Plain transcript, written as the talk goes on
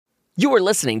You are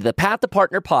listening to the Path to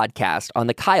Partner podcast on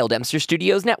the Kyle Dempster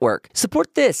Studios Network.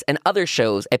 Support this and other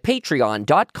shows at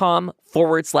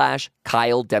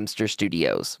patreon.com/Kyle Dempster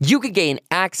Studios. You can gain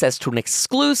access to an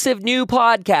exclusive new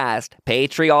podcast,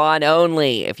 Patreon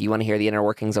only. If you want to hear the inner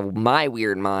workings of my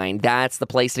weird mind, that's the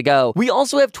place to go. We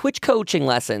also have Twitch coaching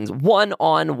lessons,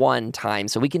 one-on-one time,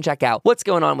 so we can check out what's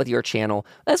going on with your channel,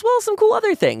 as well as some cool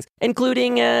other things,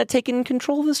 including taking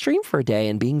control of the stream for a day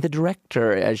and being the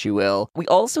director, as you will. We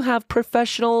also have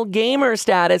professional gamer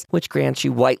status, which grants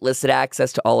you whitelisted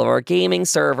access to all of our gaming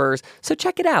servers. So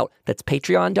check it out. That's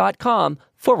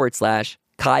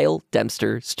patreon.com/Kyle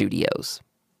Dempster Studios.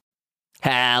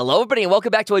 Hello, everybody, and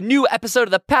welcome back to a new episode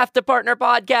of the Path to Partner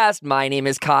podcast. My name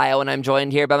is Kyle, and I'm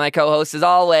joined here by my co-host, as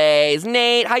always,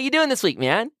 Nate. How you doing this week,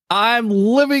 man? I'm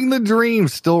living the dream,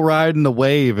 still riding the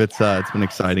wave. It's been an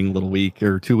exciting little week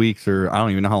or 2 weeks, or I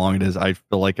don't even know how long it is. I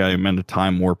feel like I'm in a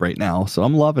time warp right now, so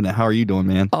I'm loving it. How are you doing,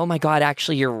 man? Oh my God,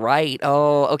 actually, you're right.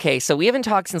 Oh, okay. So we haven't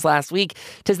talked since last week.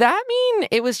 Does that mean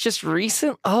it was just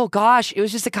recent? Oh gosh, it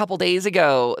was just a couple days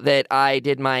ago that I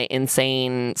did my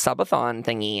insane subathon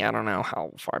thingy. I don't know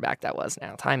how far back that was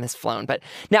now. Time has flown, but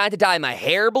now I have to dye my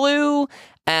hair blue,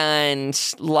 and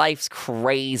life's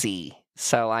crazy.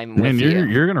 So I'm with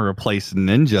you're gonna replace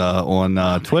Ninja on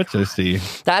Twitch. I see.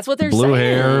 That's what they're Blue saying.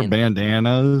 hair,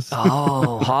 bandanas.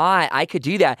 Oh, hot. I could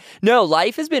do that. No,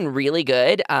 life has been really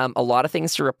good. A lot of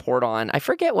things to report on. I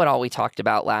forget what all we talked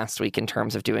about last week in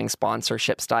terms of doing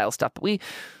sponsorship style stuff. But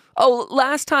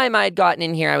last time I had gotten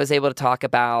in here, I was able to talk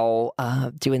about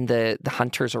doing the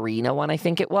Hunters Arena one, I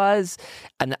think it was.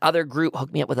 And the other group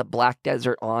hooked me up with a Black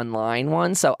Desert Online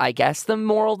one. So I guess the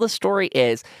moral of the story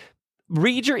is,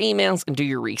 read your emails and do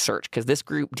your research, because this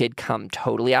group did come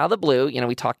totally out of the blue. You know,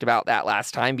 we talked about that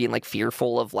last time, being like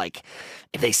fearful of like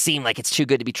if they seem like it's too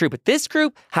good to be true. But this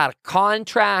group had a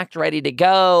contract ready to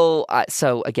go.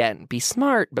 So again, be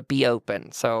smart, but be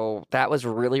open. So that was a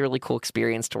really, really cool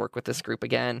experience to work with this group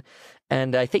again.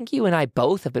 And I think you and I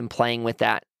both have been playing with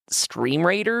that Stream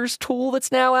Raiders tool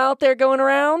that's now out there going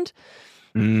around.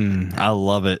 I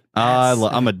love it.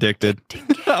 I'm addicted.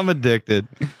 I'm addicted.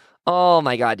 Oh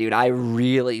my God, dude.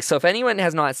 So if anyone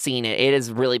has not seen it, it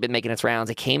has really been making its rounds.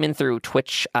 It came in through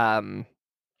Twitch, a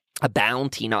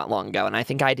bounty not long ago, and I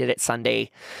think I did it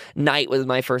Sunday night was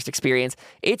my first experience.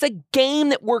 It's a game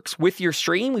that works with your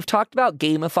stream. We've talked about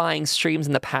gamifying streams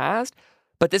in the past,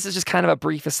 but this is just kind of a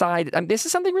brief aside. This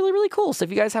is something really, really cool. So if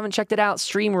you guys haven't checked it out,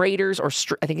 Stream Raiders, or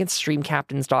I think it's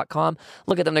streamcaptains.com.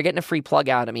 Look at them. They're getting a free plug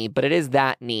out of me, but it is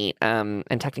that neat. And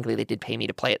technically they did pay me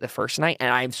to play it the first night,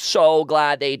 and I'm so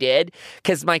glad they did,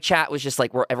 because my chat was just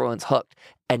like, where everyone's hooked.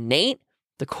 And Nate,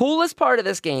 the coolest part of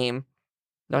this game,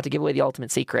 not to give away the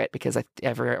ultimate secret, because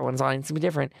everyone's audience is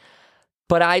different,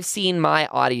 but I've seen my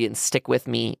audience stick with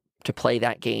me to play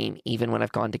that game, even when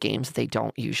I've gone to games that they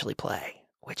don't usually play.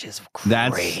 Which is crazy.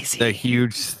 That's a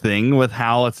huge thing with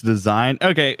how it's designed.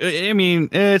 Okay, I mean,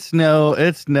 it's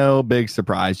no big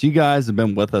surprise. You guys have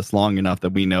been with us long enough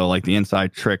that we know like the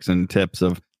inside tricks and tips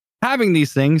of having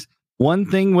these things. One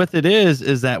thing with it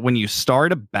is that when you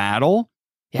start a battle,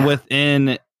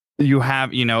 within you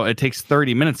have, it takes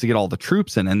 30 minutes to get all the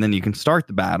troops in, and then you can start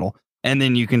the battle, and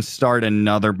then you can start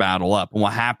another battle up. And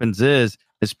what happens is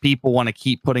people want to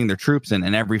keep putting their troops in,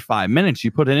 and every 5 minutes you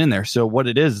put it in there. So what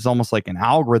it is, it's almost like an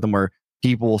algorithm where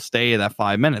people will stay that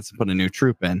 5 minutes and put a new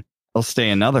troop in. They'll stay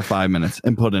another 5 minutes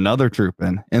and put another troop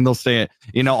in, and they'll stay,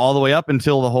 all the way up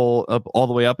until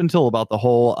about the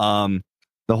whole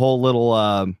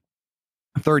little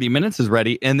 30 minutes is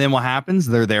ready. And then what happens?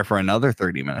 They're there for another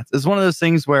 30 minutes. It's one of those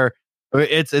things where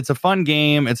it's a fun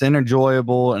game, it's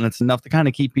enjoyable, and it's enough to kind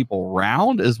of keep people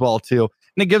around as well too.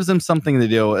 And it gives them something to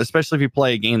do, especially if you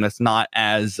play a game that's not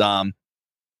as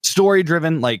story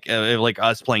driven, like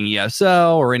us playing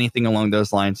ESO or anything along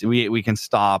those lines. We can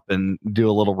stop and do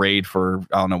a little raid for,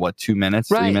 I don't know what, 2 minutes,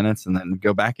 3 minutes, and then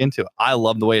go back into it. I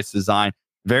love the way it's designed.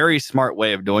 Very smart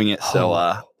way of doing it.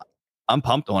 So I'm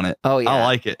pumped on it. Oh, yeah. I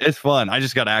like it. It's fun. I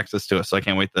just got access to it, so I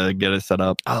can't wait to get it set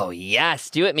up. Oh, yes.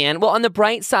 Do it, man. Well, on the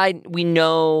bright side, we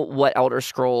know what Elder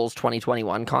Scrolls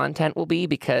 2021 content will be,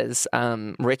 because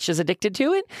Rich is addicted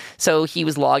to it. So he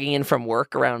was logging in from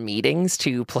work around meetings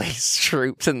to place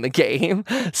troops in the game.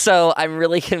 So I'm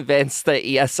really convinced that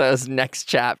ESO's next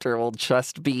chapter will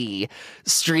just be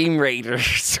Stream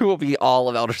Raiders, who will be all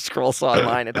of Elder Scrolls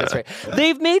Online at this rate.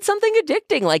 They've made something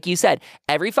addicting, like you said.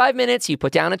 Every 5 minutes, you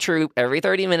put down a troop. Every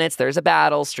 30 minutes, there's a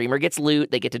battle. Streamer gets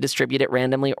loot. They get to distribute it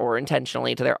randomly or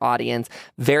intentionally to their audience.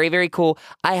 Very, very cool.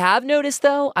 I have noticed,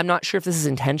 though, I'm not sure if this is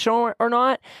intentional or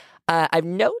not, I've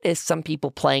noticed some people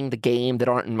playing the game that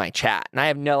aren't in my chat, and I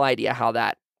have no idea how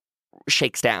that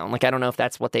shakes down. Like, I don't know if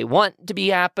that's what they want to be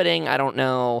happening. I don't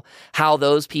know how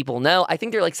those people know. I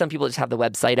think they're like some people just have the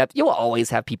website up. You'll always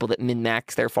have people that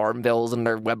min-max their Farmvilles and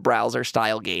their web browser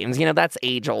style games. You know, that's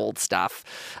age-old stuff.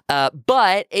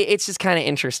 But it's just kind of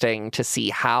interesting to see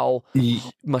how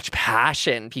much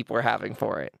passion people are having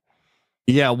for it.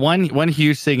 Yeah, one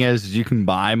huge thing is you can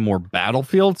buy more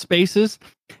Battlefield spaces.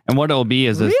 And what it'll be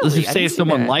is, Really? let's just say if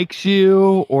someone likes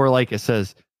you, or like it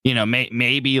says, you know,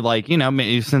 maybe like, you know,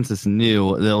 maybe since it's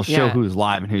new, they'll show who's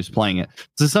live and who's playing it.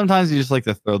 So sometimes you just like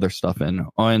to throw their stuff in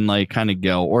and like kind of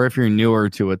go. Or if you're newer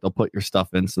to it, they'll put your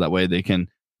stuff in so that way they can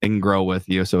grow with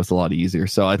you. So it's a lot easier.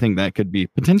 So I think that could be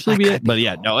potentially be it. But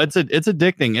yeah, no, it's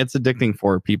addicting. It's addicting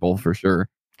for people for sure.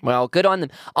 Well, good on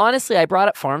them. Honestly, I brought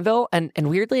up Farmville, and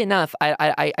weirdly enough,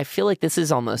 I feel like this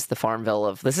is almost the Farmville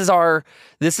of this is our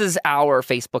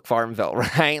Facebook Farmville,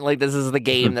 right? Like, this is the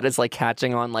game that is like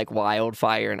catching on like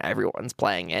wildfire, and everyone's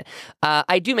playing it.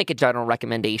 I do make a general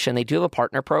recommendation. They do have a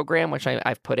partner program, which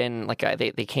I've put in. Like,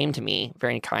 they came to me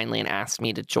very kindly and asked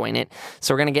me to join it.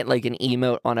 So we're gonna get like an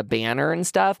emote on a banner and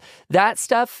stuff. That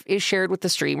stuff is shared with the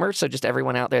streamer. So just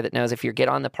everyone out there that knows, if you get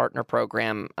on the partner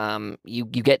program, you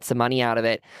get some money out of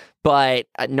it. But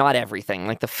not everything,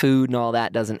 like the food and all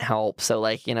that doesn't help. So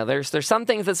like, you know, there's some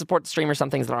things that support the streamer, some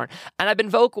things that aren't. And I've been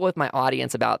vocal with my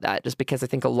audience about that, just because I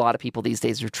think a lot of people these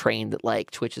days are trained that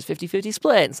like Twitch is 50-50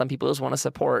 split, and some people just want to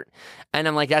support. And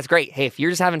I'm like, that's great. Hey, if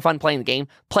you're just having fun playing the game,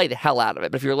 play the hell out of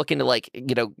it. But if you're looking to like,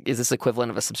 you know, is this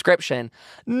equivalent of a subscription?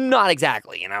 Not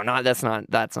exactly, you know, that's not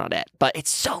it. But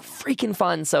it's so freaking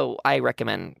fun. So I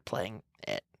recommend playing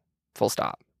it. Full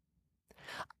stop.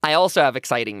 I also have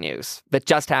exciting news that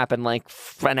just happened like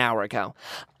an hour ago.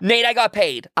 Nate, I got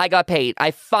paid. I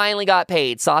finally got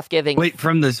paid. Soft giving. Wait,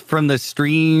 from the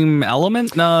Stream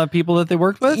Element people that they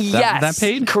worked with? Yes, that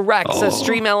paid? Correct. Oh. So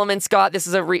Stream Elements this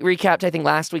is a recap to, I think,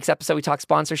 last week's episode. We talked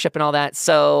sponsorship and all that.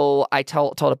 So I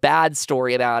told a bad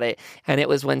story about it. And it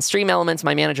was when Stream Elements,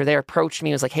 my manager there, approached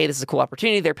me. Was like, hey, this is a cool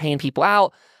opportunity. They're paying people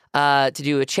out to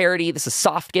do a charity. This is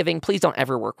soft giving. Please don't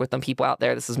ever work with them, people out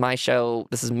there. This is my show.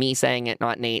 This is me saying it,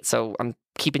 not Nate. So I'm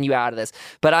keeping you out of this.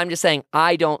 But I'm just saying,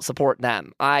 I don't support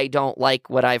them. I don't like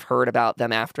what I've heard about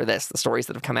them after this. The stories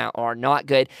that have come out are not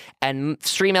good. And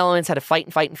Stream Elements had to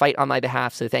fight on my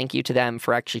behalf. So thank you to them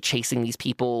for actually chasing these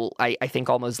people, I think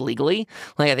almost legally.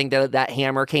 Like, I think that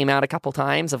hammer came out a couple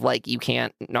times of like, you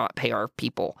can't not pay our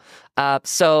people.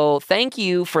 So thank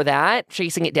you for that,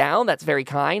 chasing it down. That's very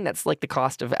kind. That's like the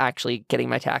cost of actually getting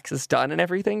my taxes done and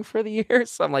everything for the year.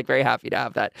 So I'm like very happy to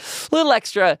have that little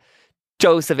extra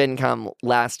dose of income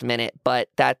last minute. But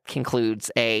that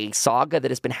concludes a saga that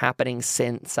has been happening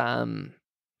since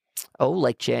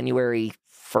like January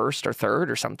 1st or 3rd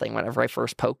or something, whenever I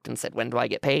first poked and said, when do I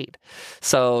get paid?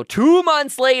 So 2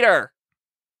 months later.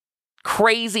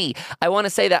 Crazy. I want to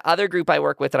say that other group I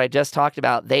work with that I just talked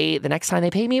about, the next time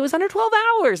they pay me, it was under 12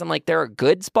 hours. I'm like, there are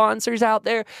good sponsors out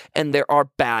there and there are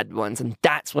bad ones. And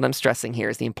that's what I'm stressing here,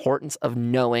 is the importance of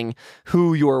knowing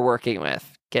who you're working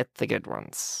with. Get the good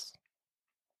ones.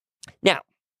 Now,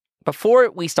 before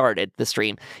we started the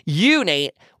stream, you,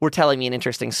 Nate, were telling me an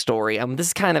interesting story. This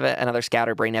is kind of another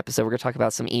scatterbrain episode. We're going to talk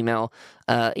about some emails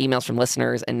from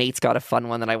listeners, and Nate's got a fun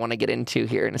one that I want to get into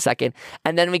here in a second.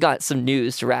 And then we got some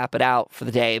news to wrap it out for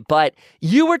the day. But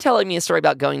you were telling me a story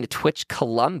about going to Twitch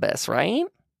Columbus, right?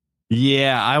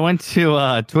 Yeah, I went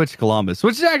to Twitch Columbus,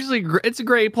 which is actually it's a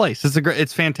great place.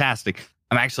 It's fantastic.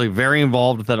 I'm actually very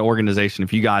involved with that organization.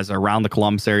 If you guys are around the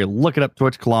Columbus area, look it up,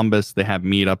 Twitch Columbus. They have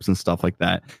meetups and stuff like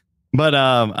that. But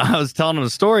I was telling him a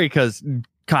story because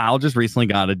Kyle just recently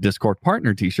got a Discord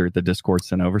partner t-shirt that Discord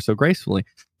sent over so gracefully.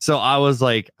 So I was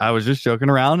just joking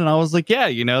around, and I was like, yeah,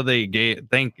 you know,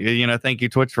 thank you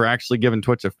Twitch for actually giving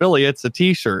Twitch affiliates a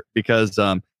t-shirt, because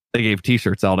they gave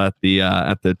t-shirts out at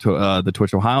the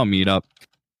Twitch Ohio meetup.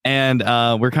 And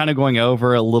we're kind of going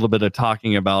over a little bit of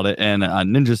talking about it. And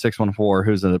Ninja614,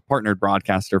 who's a partnered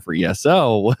broadcaster for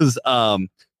ESO, was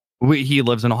he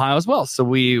lives in Ohio as well. So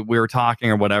we were talking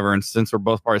or whatever. And since we're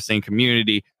both part of the same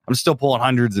community, I'm still pulling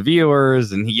hundreds of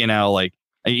viewers. And, you know, like,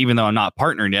 even though I'm not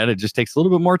partnered yet, it just takes a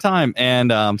little bit more time.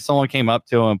 And someone came up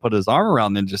to him and put his arm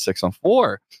around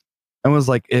Ninja614 and was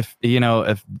like, if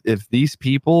these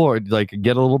people are like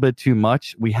get a little bit too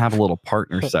much, we have a little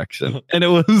partner section. And it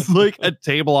was like a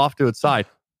table off to its side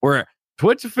where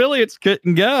Twitch affiliates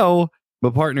couldn't go,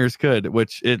 but partners could,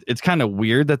 which it's kind of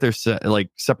weird that there's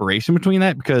like separation between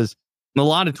that, because a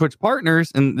lot of Twitch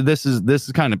partners, and this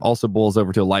is kind of also boils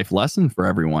over to a life lesson for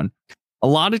everyone. A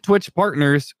lot of Twitch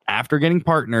partners, after getting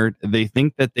partnered, they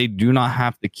think that they do not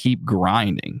have to keep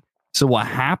grinding. So what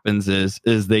happens is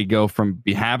they go from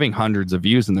having hundreds of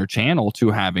views in their channel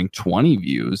to having 20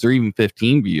 views or even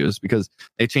 15 views because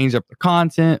they change up the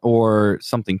content or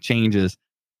something changes.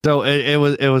 So it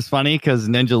was funny because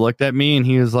Ninja looked at me and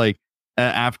he was like,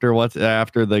 after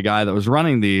the guy that was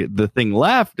running the thing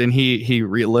left, and he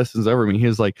listens over me. He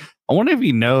was like, I wonder if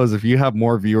he knows if you have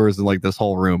more viewers than like this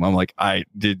whole room. I'm like, I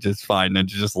did just fine, Ninja,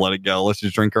 just let it go. Let's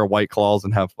just drink our White Claws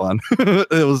and have fun.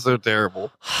 It was so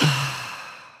terrible.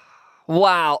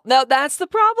 Wow. No, that's the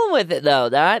problem with it, though.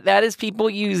 That is people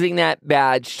using that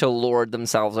badge to lord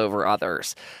themselves over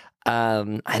others.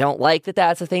 I don't like that.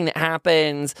 That's a thing that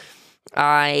happens.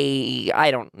 I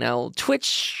don't know.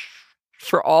 Twitch,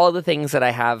 for all the things that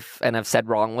I have and have said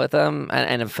wrong with them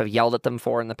and have yelled at them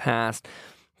for in the past,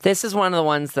 this is one of the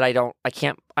ones that I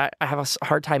have a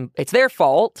hard time. It's their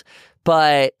fault,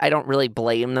 but I don't really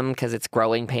blame them because it's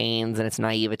growing pains and it's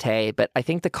naivete. But I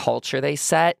think the culture they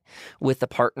set with the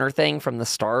partner thing from the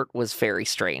start was very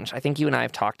strange. I think you and I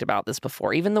have talked about this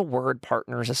before. Even the word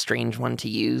partner is a strange one to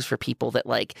use for people that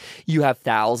like you have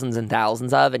thousands and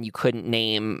thousands of and you couldn't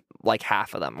name like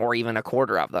half of them or even a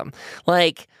quarter of them.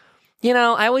 Like, you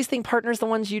know, I always think partners the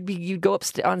ones you'd go up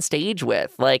on stage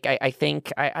with. Like, I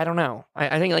think I don't know.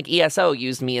 I think like ESO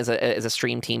used me as a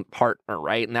stream team partner,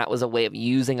 right? And that was a way of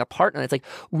using a partner. It's like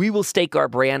we will stake our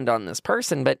brand on this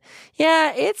person, but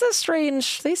yeah, it's a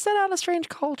strange. They set out a strange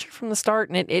culture from the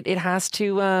start, and it has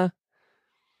to. I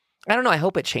don't know. I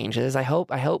hope it changes. I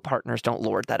hope partners don't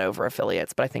lord that over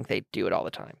affiliates, but I think they do it all the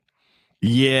time.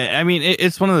 Yeah, I mean,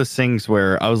 it's one of those things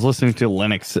where I was listening to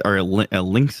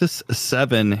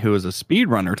Linksys7, who is a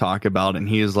speedrunner, talk about it, and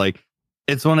he is like,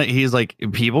 he's like,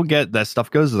 people get that stuff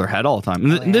goes to their head all the time.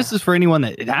 And this is for anyone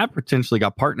that had potentially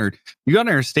got partnered. You got to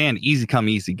understand, easy come,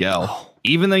 easy go.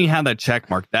 Even though you have that check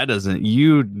mark,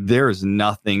 there is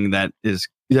nothing that is,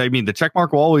 I mean, the check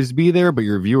mark will always be there, but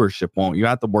your viewership won't. You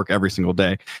have to work every single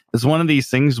day. It's one of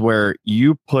these things where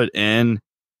you put in,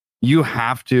 you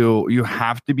have to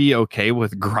be okay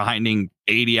with grinding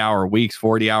 80-hour weeks,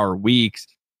 40-hour weeks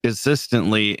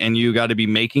consistently, and you got to be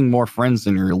making more friends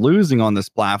than you're losing on this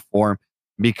platform.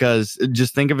 Because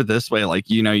just think of it this way, like,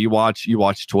 you know, you watch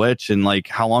Twitch, and like,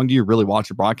 how long do you really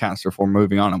watch a broadcaster before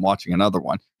moving on and watching another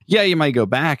one? Yeah, you might go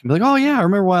back and be like, oh yeah, I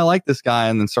remember why I like this guy,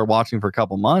 and then start watching for a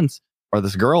couple months, or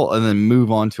this girl, and then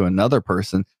move on to another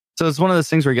person. So it's one of those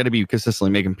things where you got to be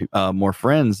consistently making more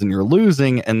friends than you're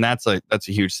losing, and that's a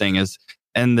huge thing. Is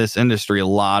in this industry, a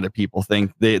lot of people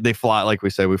think they fly, like we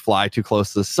say, we fly too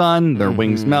close to the sun, their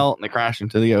wings melt, and they crash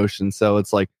into the ocean. So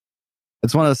it's like,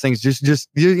 it's one of those things. Just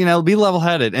you know, be level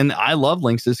headed. And I love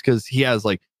Linksys because he had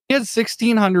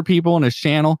 1,600 people on his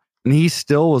channel, and he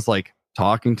still was like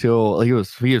talking to. He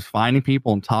was finding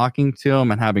people and talking to them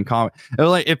and having comment.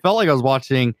 It felt like I was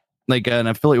watching like an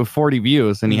affiliate with 40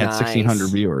 views, and he had 1,600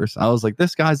 viewers. I was like,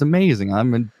 this guy's amazing.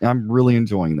 I'm really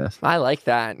enjoying this. I like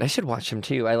that. I should watch him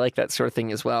too. I like that sort of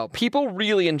thing as well. People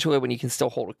really enjoy when you can still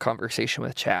hold a conversation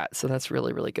with chat. So that's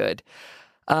really, really good.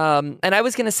 And I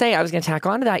was going to tack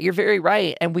on to that. You're very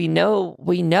right. And we know,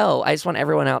 I just want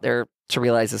everyone out there to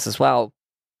realize this as well.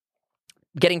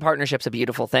 Getting partnership's a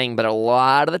beautiful thing, but a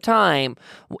lot of the time,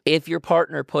 if you're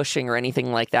partner pushing or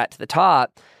anything like that to the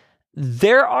top,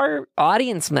 there are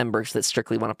audience members that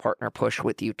strictly want to partner push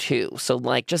with you too. So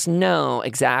like, just know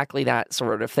exactly that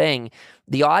sort of thing.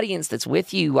 The audience that's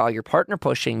with you while you're partner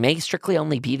pushing may strictly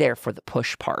only be there for the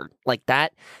push part. Like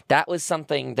that was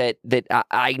something that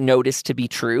I noticed to be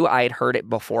true. I had heard it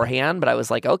beforehand, but I was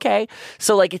like, okay.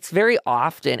 So like, it's very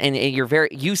often, and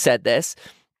you said this,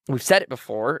 we've said it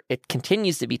before, it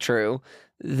continues to be true,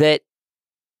 that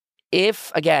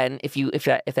if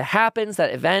it happens,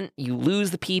 that event, you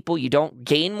lose the people, you don't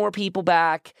gain more people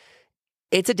back,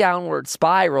 it's a downward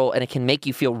spiral, and it can make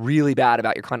you feel really bad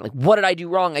about your content. Like, what did I do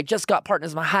wrong? I just got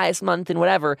partners my highest month and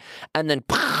whatever. And then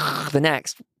the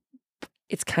next,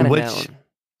 it's kind of known. Which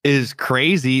is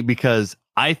crazy, because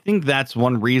I think that's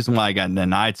one reason why I got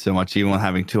denied so much, even with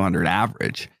having 200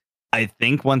 average. I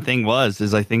think one thing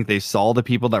is I think they saw the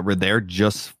people that were there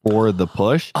just for the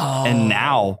push. And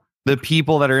now the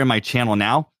people that are in my channel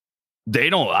now, they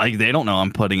don't know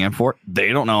I'm putting in for it. They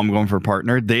don't know I'm going for a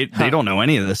partner. They don't know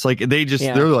any of this. Like,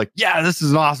 they're like, yeah, this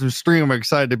is an awesome stream. I'm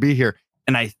excited to be here.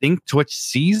 And I think Twitch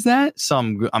sees that. So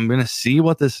I'm going to see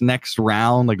what this next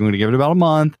round, like, I'm going to give it about a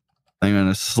month. I'm going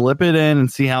to slip it in and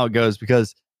see how it goes,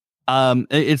 because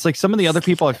it's like some of the other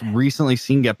people I've recently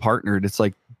seen get partnered. It's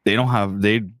like,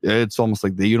 it's almost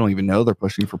like you don't even know they're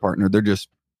pushing for partner. They're just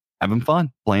having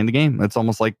fun playing the game. It's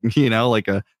almost like, you know, like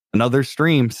another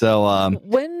stream. So I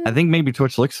think maybe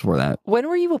Twitch looks for that. When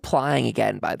were you applying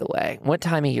again, by the way? What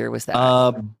time of year was that?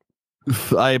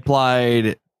 I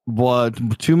applied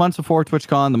 2 months before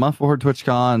TwitchCon, the month before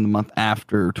TwitchCon, the month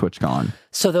after TwitchCon.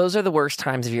 So those are the worst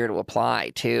times of year to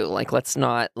apply too. Like let's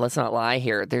not lie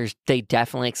here. They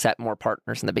definitely accept more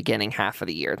partners in the beginning half of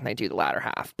the year than they do the latter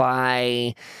half.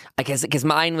 I guess because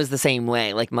mine was the same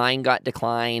way. Like mine got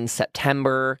declined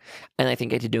September, and I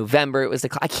think I did November. It was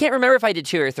I can't remember if I did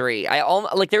 2 or 3.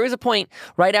 There was a point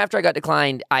right after I got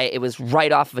declined. It was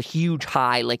right off of a huge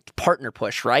high, like partner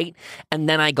push, right? And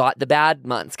then I got the bad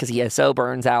months because ESO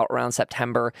burns out around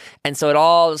September, and so it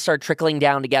all started trickling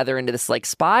down together into this like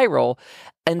spiral.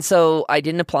 And so I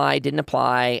didn't apply,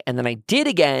 and then I did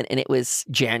again, and it was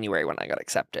January when I got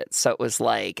accepted. So it was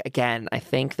like, again, I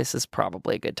think this is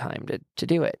probably a good time to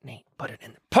do it. Nate, put it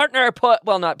in the partner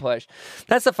not push.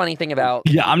 That's the funny thing about...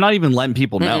 Yeah, I'm not even letting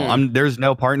people know. There's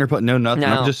no partner put, no nothing.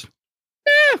 No. I'm just...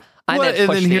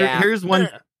 here's one...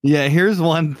 Yeah, here's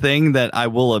one thing that I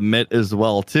will admit as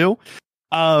well, too.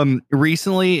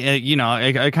 Recently,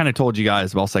 I kind of told you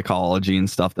guys about psychology and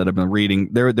stuff that I've been reading.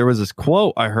 There was this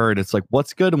quote I heard. It's like,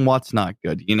 what's good and what's not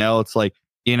good. It's like,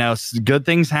 good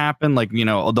things happen. Like,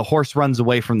 the horse runs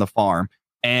away from the farm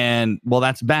and well,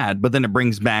 that's bad. But then it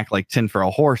brings back like 10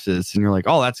 feral horses and you're like,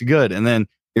 oh, that's good. And then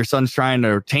your son's trying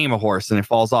to tame a horse and it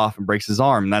falls off and breaks his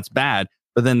arm. And that's bad.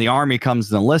 But then the army comes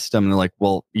and enlists him and they're like,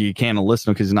 well, you can't enlist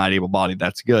him because he's not able bodied.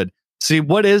 That's good. See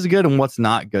what is good and what's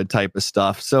not good type of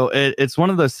stuff. So it's one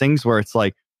of those things where it's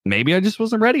like, maybe I just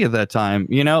wasn't ready at that time.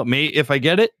 If I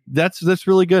get it, that's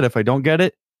really good. If I don't get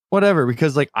it, whatever.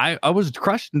 Because like I was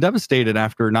crushed and devastated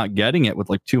after not getting it with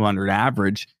like 200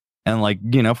 average and like,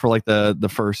 for like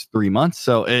the first 3 months.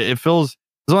 So it feels,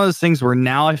 it's one of those things where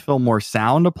now I feel more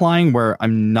sound applying where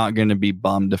I'm not going to be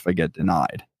bummed if I get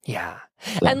denied. Yeah.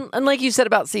 So. And like you said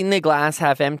about seeing the glass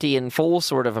half empty and full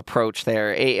sort of approach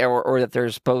there, or that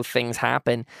there's both things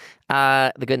happen,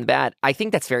 the good and the bad. I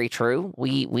think that's very true.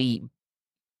 We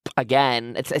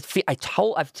again,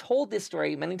 I've told this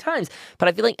story many times, but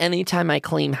I feel like anytime I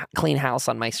clean house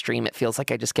on my stream, it feels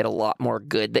like I just get a lot more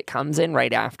good that comes in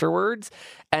right afterwards.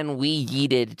 And we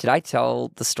yeeted. Did I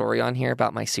tell the story on here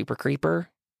about my super creeper?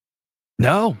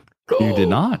 No. You did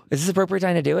not. Is this appropriate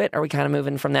time to do it? Are we kind of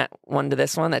moving from that one to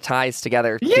this one that ties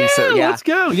together? Yeah, let's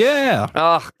go. Yeah.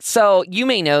 Oh, so you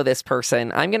may know this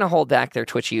person. I'm going to hold back their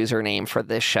Twitch username for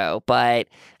this show, but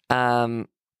well,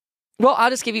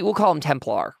 we'll call him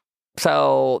Templar.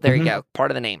 So there you go.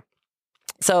 Part of the name.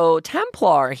 So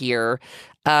Templar here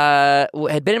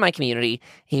had been in my community.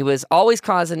 He was always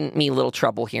causing me a little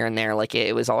trouble here and there. Like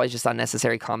it was always just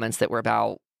unnecessary comments that were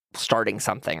about starting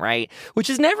something, right? Which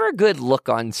is never a good look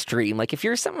on stream. Like if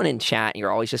you're someone in chat and you're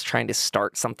always just trying to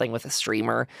start something with a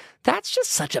streamer, that's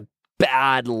just such a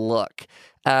bad look.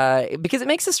 Because it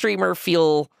makes the streamer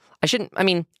feel,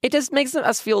 it just makes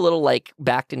us feel a little like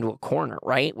backed into a corner,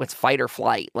 right? With fight or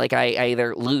flight. Like I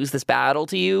either lose this battle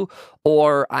to you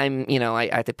or I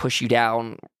have to push you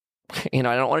down. I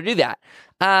don't want to do that.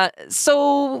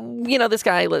 So this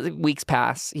guy, weeks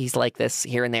pass. He's like this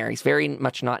here and there. He's very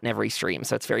much not in every stream,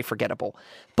 so it's very forgettable.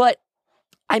 But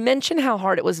I mentioned how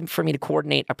hard it was for me to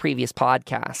coordinate a previous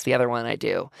podcast, the other one I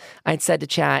do. I'd said to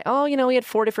chat, we had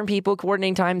 4 different people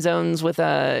coordinating time zones with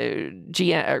UK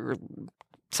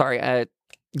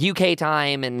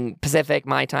time and Pacific,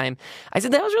 my time. I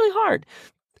said, that was really hard.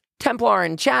 Templar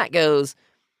in chat goes,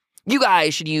 you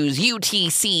guys should use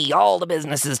UTC. All the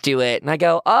businesses do it. And I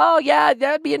go, oh, yeah,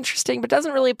 that'd be interesting, but it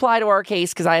doesn't really apply to our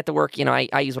case because I have to work,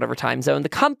 I use whatever time zone the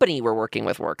company we're working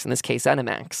with works, in this case,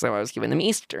 NMX. So I was giving them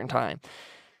Eastern time.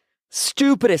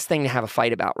 Stupidest thing to have a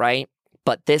fight about, right?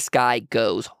 But this guy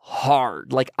goes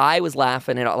hard. Like, I was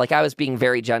laughing at all. Like, I was being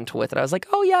very gentle with it. I was like,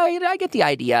 oh, yeah, I get the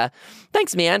idea.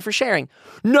 Thanks, man, for sharing.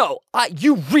 No,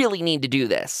 you really need to do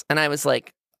this. And I was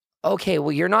like, okay,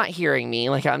 well, you're not hearing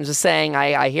me. Like, I'm just saying,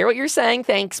 I hear what you're saying,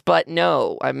 thanks, but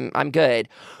no, I'm good.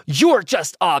 You're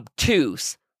just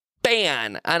obtuse.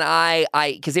 Ban. And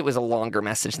because it was a longer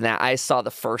message than that, I saw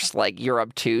the first, you're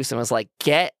obtuse, and was like,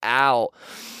 get out.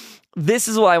 This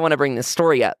is why I want to bring this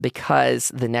story up,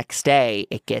 because the next day,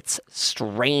 it gets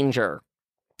stranger.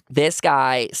 This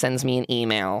guy sends me an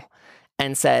email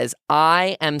and says,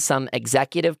 I am some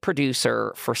executive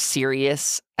producer for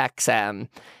Sirius XM,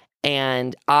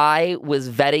 and I was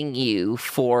vetting you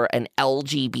for an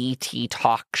LGBT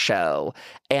talk show,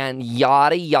 and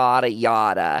yada, yada,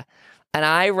 yada. And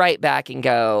I write back and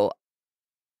go,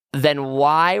 then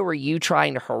why were you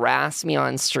trying to harass me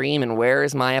on stream, and where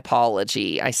is my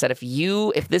apology? I said,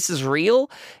 if this is real,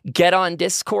 get on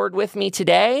Discord with me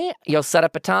today. You'll set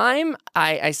up a time.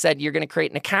 I said, you're going to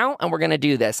create an account and we're going to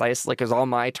do this. I just, it was all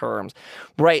my terms.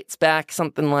 Writes back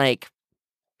something like,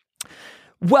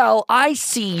 Well, I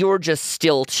see you're just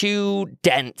still too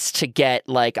dense to get,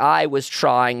 like, I was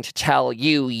trying to tell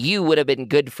you, you would have been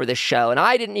good for the show, and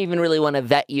I didn't even really want to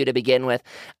vet you to begin with.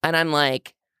 And I'm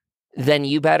like, then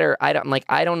you better, I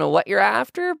don't know what you're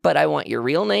after, but I want your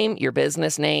real name, your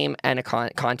business name, and a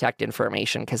contact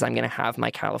information, because I'm going to have my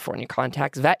California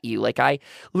contacts vet you. Like, I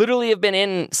literally have been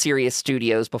in Sirius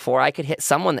Studios before. I could hit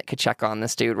someone that could check on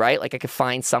this dude, right? Like, I could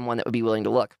find someone that would be willing to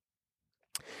look.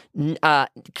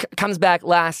 Comes back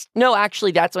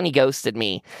actually that's when he ghosted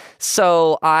me.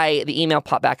 So the email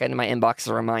popped back into my inbox as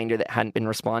a reminder that hadn't been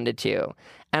responded to.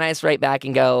 And I just write back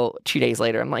and go 2 days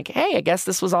later, I'm like, hey, I guess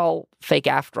this was all fake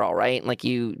after all, right? Like,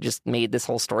 you just made this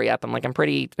whole story up. I'm like, I'm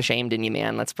pretty ashamed in you,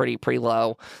 man. That's pretty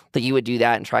low that you would do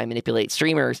that and try and manipulate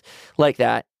streamers like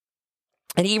that.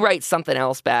 And he writes something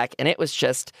else back, and it was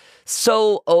just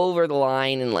so over the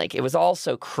line, and like, it was all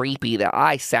so creepy that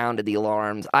I sounded the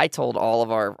alarms. I told all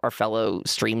of our fellow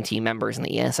stream team members in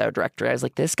the ESO directory, I was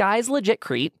like, this guy's legit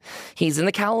creep. He's in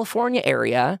the California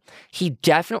area. He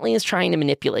definitely is trying to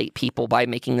manipulate people by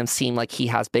making them seem like he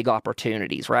has big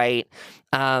opportunities, right?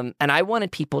 And I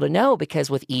wanted people to know, because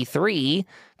with E3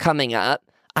 coming up,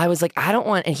 I was like,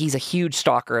 and he's a huge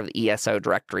stalker of the ESO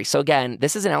directory. So again,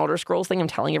 this is an Elder Scrolls thing I'm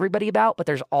telling everybody about, but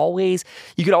you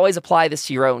could always apply this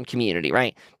to your own community,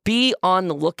 right? Be on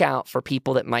the lookout for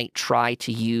people that might try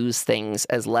to use things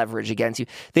as leverage against you.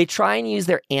 They try and use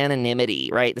their anonymity,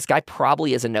 right? This guy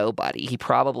probably is a nobody. He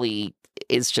probably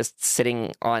is just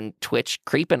sitting on Twitch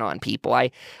creeping on people. I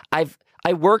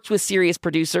worked with Sirius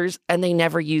producers, and they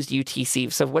never used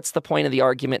UTC. So what's the point of the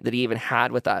argument that he even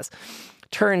had with us?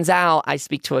 Turns out I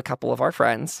speak to a couple of our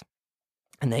friends,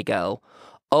 and they go,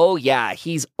 oh yeah,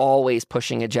 he's always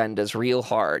pushing agendas real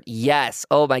hard. Yes.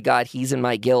 Oh my God, he's in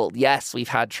my guild. Yes, we've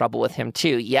had trouble with him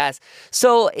too. Yes.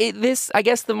 So I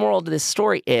guess the moral to this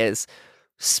story is,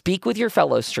 speak with your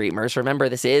fellow streamers. Remember,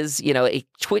 this is,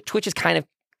 Twitch is kind of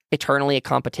eternally a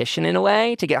competition in a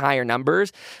way to get higher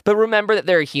numbers, but remember that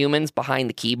there are humans behind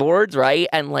the keyboards, right?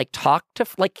 And like,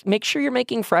 make sure you're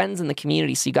making friends in the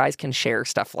community so you guys can share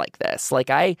stuff like this. Like,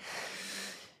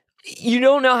 you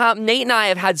don't know how Nate and I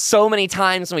have had so many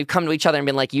times when we've come to each other and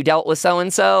been like, you dealt with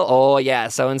so-and-so? Oh yeah,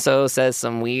 so-and-so says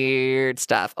some weird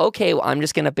stuff. Okay, well, I'm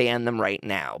just going to ban them right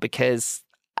now, because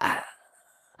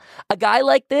a guy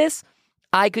like this,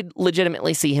 I could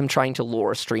legitimately see him trying to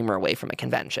lure a streamer away from a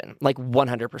convention, like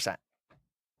 100%.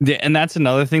 Yeah, and that's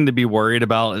another thing to be worried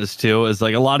about is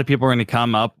like, a lot of people are going to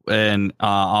come up and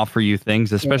offer you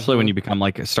things, especially when you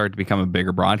start to become a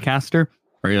bigger broadcaster,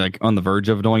 or you're like on the verge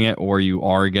of doing it, or you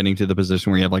are getting to the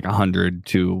position where you have like 100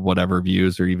 to whatever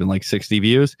views, or even like 60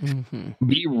 views.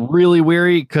 Be really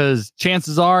wary, because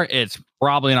chances are it's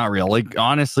probably not real. Like,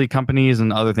 honestly, companies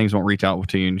and other things won't reach out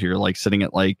to you until you're like sitting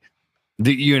at like,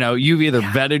 you've either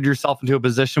vetted yourself into a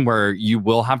position where you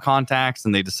will have contacts,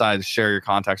 and they decide to share your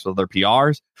contacts with other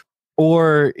PRs,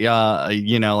 or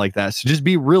like that. So just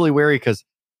be really wary, because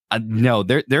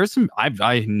there's some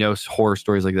I know horror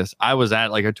stories like this. I was at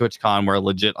like a TwitchCon where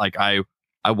legit, like, I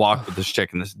walked with this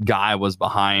chick, and this guy was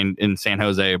behind in San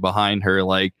Jose, behind her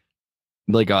like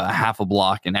a half a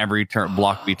block, and every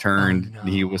block we turned,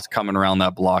 he was coming around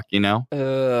that block,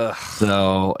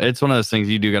 So it's one of those things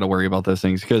you do got to worry about those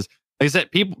things, because like I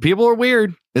said, people are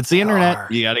weird. It's the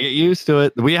internet. You got to get used to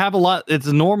it. We have a lot. It's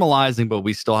normalizing, but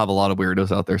we still have a lot of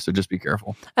weirdos out there. So just be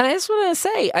careful. And I just want to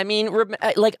say, I mean,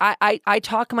 like, I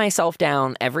talk myself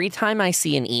down every time I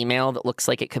see an email that looks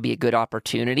like it could be a good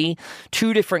opportunity.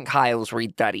 2 different Kyles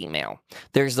read that email.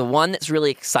 There's the one that's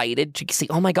really excited to see,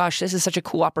 oh my gosh, this is such a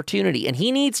cool opportunity. And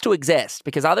he needs to exist,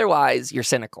 because otherwise you're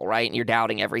cynical, right? And you're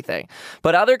doubting everything.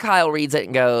 But other Kyle reads it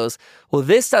and goes, well,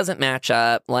 this doesn't match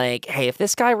up. Like, hey, if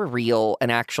this guy were real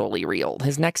and actually real,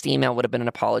 his next email would have been an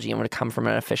apology and would have come from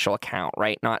an official account,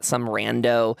 right? Not some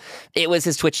rando. It was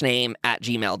his Twitch name at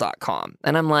gmail.com.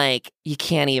 And I'm like, you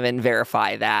can't even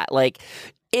verify that. Like,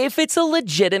 if it's a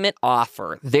legitimate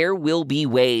offer, there will be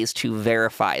ways to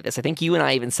verify this. I think you and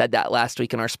I even said that last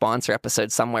week in our sponsor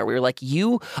episode somewhere. We were like,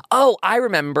 I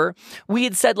remember. We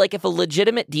had said, like, if a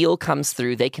legitimate deal comes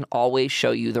through, they can always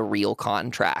show you the real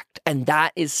contract. And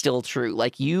that is still true.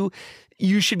 Like, you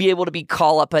should be able to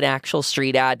call up an actual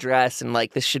street address, and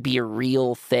like, this should be a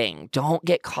real thing. Don't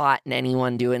get caught in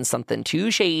anyone doing something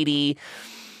too shady.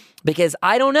 Because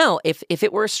I don't know, if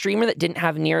it were a streamer that didn't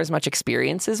have near as much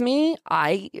experience as me,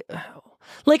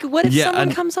 like, what if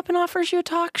someone comes up and offers you a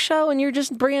talk show and you're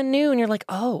just brand new and you're like,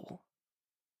 oh.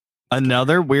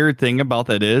 Another weird thing about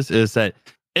that is that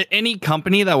any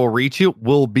company that will reach you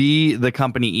will be the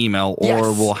company email,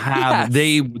 or will have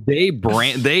they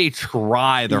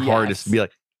try their hardest to be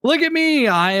like, look at me,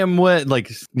 I am what,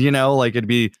 like, like, it'd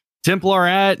be Templar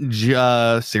at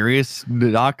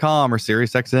Sirius.com or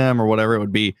SiriusXM or whatever it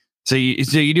would be. So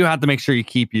you do have to make sure you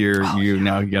keep your you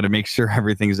got to make sure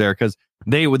everything's there, because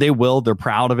they're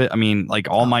proud of it. I mean, like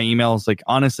all my emails, like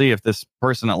honestly, if this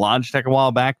person at Logitech a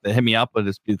while back that hit me up would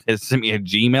just sent me a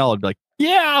Gmail, I'd be like,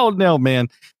 yeah, oh no, man.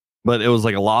 But it was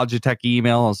like a Logitech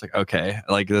email. I was like, okay,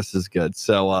 like this is good.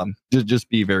 So just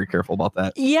be very careful about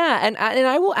that. Yeah, and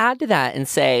I will add to that and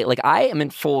say, like, I am in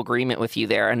full agreement with you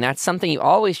there, and that's something you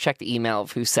always check the email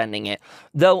of who's sending it.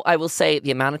 Though I will say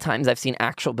the amount of times I've seen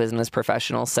actual business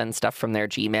professionals send stuff from their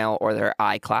Gmail or their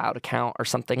iCloud account or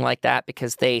something like that,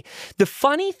 because the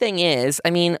funny thing is,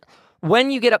 I mean,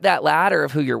 when you get up that ladder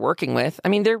of who you're working with, I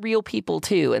mean, they're real people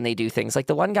too, and they do things. Like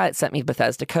the one guy that sent me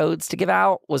Bethesda codes to give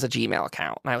out was a Gmail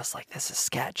account. And I was like, this is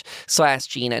sketch. So I asked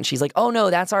Gina, and she's like, oh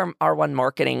no, that's our one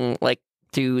marketing, like,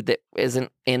 dude that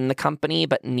isn't in the company,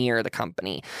 but near the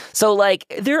company. So like,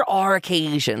 there are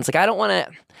occasions, like, I don't want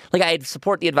to, like, I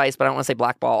support the advice, but I don't want to say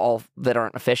blackball all that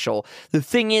aren't official. The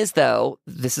thing is though,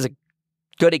 this is a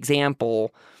good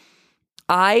example.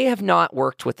 I have not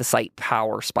worked with the site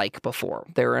Power Spike before.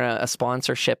 They're a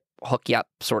sponsorship hook you up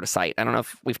sort of site. I don't know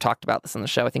if we've talked about this on the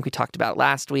show. I think we talked about it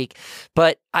last week,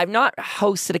 but I've not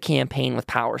hosted a campaign with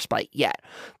Power Spike yet.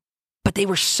 But they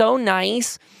were so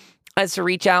nice as to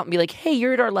reach out and be like, hey,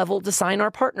 you're at our level to sign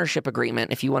our partnership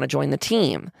agreement if you want to join the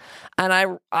team. And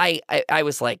I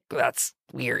was like, that's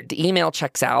weird. The email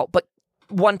checks out, but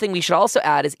one thing we should also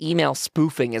add is email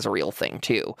spoofing is a real thing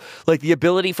too. Like the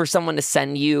ability for someone to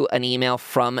send you an email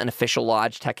from an official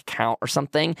Logitech account or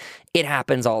something, it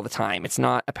happens all the time. It's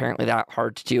not apparently that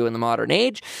hard to do in the modern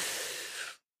age.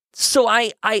 So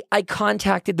I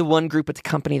contacted the one group at the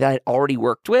company that I'd already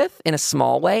worked with in a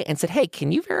small way and said, hey,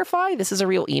 can you verify this is a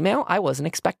real email? I wasn't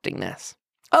expecting this.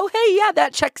 Oh, hey, yeah,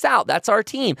 that checks out. That's our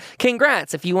team.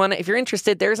 Congrats. If you're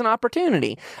interested, there's an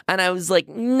opportunity. And I was like,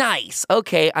 nice.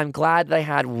 Okay, I'm glad that I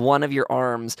had one of your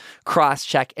arms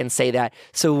cross-check and say that.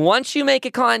 So once you make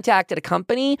a contact at a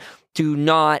company, do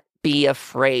not be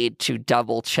afraid to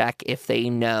double-check if they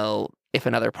know if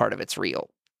another part of it's real.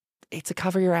 It's a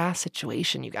cover your ass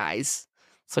situation, you guys.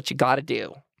 That's what you got to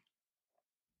do.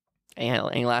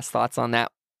 Any last thoughts on that?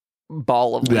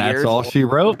 Ball of weird. That's all she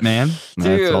wrote, man.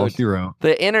 Dude, that's all she wrote.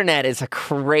 The internet is a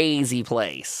crazy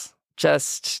place.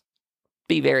 Just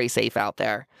be very safe out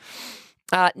there.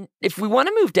 If we want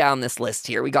to move down this list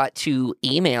here, we got 2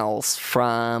 emails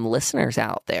from listeners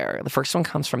out there. The first one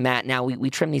comes from Matt. Now, we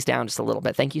trimmed these down just a little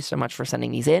bit. Thank you so much for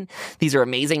sending these in. These are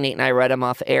amazing. Nate and I read them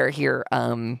off air here.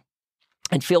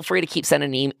 And feel free to keep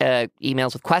sending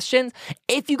emails with questions.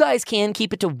 If you guys can,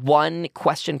 keep it to 1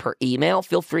 question per email.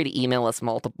 Feel free to email us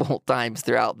multiple times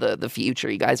throughout the future.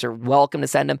 You guys are welcome to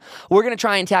send them. We're going to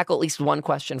try and tackle at least 1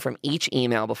 question from each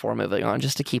email before moving on,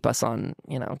 just to keep us on,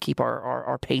 keep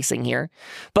our pacing here.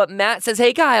 But Matt says,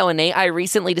 hey, Kyle and Nate, I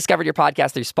recently discovered your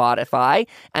podcast through Spotify,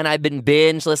 and I've been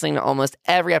binge listening to almost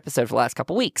every episode for the last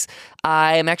couple weeks.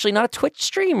 I am actually not a Twitch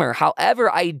streamer. However,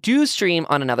 I do stream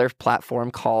on another platform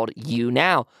called YouNow,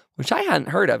 which I hadn't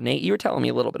heard of. Nate, you were telling me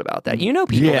a little bit about that. You know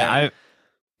people.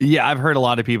 Yeah, I've heard a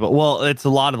lot of people. Well, it's a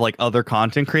lot of like other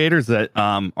content creators that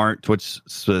aren't Twitch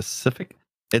specific.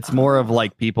 It's more of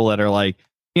like people that are like,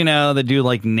 that do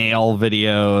like nail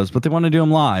videos, but they want to do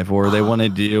them live, or they want to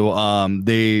do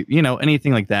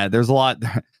anything like that. There's a lot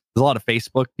of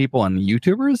Facebook people and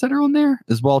YouTubers that are on there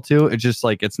as well too. It's just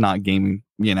like, it's not gaming,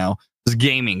 because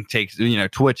gaming takes,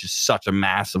 Twitch is such a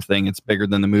massive thing. It's bigger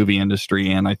than the movie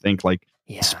industry, and I think like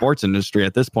the sports industry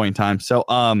at this point in time. So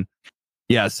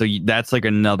so that's like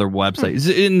another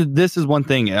website. And this is one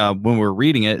thing when we're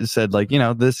reading it said like,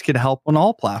 this could help on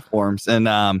all platforms.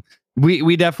 And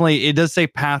we definitely, it does say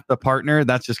path to partner.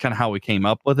 That's just kind of how we came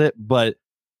up with it. But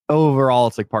overall,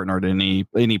 it's like partner to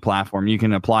any platform. You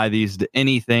can apply these to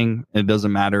anything. It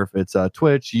doesn't matter if it's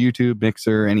Twitch, YouTube,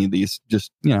 Mixer, any of these.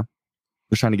 Just we're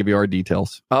trying to give you our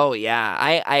details. Oh yeah,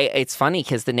 I it's funny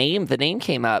because the name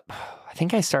came up. I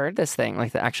think I started this thing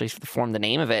like actually formed the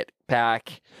name of it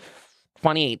back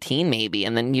 2018 maybe,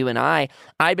 and then you and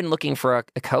I've been looking for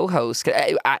a co-host.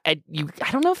 I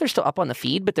don't know if they're still up on the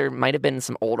feed, but there might have been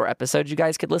some older episodes you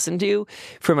guys could listen to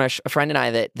from a friend and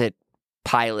I that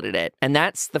piloted it, and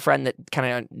that's the friend that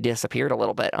kind of disappeared a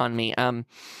little bit on me.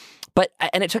 But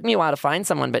it took me a while to find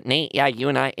someone. But Nate, yeah, you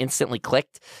and I instantly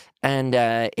clicked, and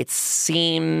it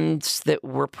seems that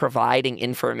we're providing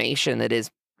information that is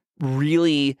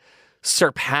really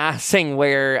surpassing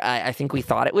where I think we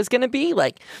thought it was going to be.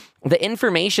 Like the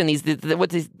information,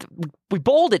 we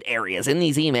bolded areas in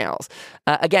these emails.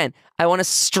 Again, I want to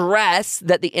stress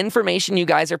that the information you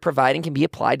guys are providing can be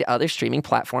applied to other streaming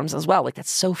platforms as well. Like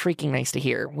that's so freaking nice to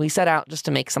hear. We set out just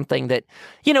to make something that,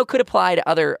 could apply to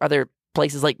other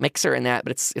places like Mixer and that,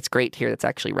 but it's great to hear that's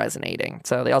actually resonating.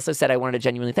 So they also said, I wanted to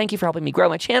genuinely thank you for helping me grow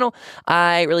my channel.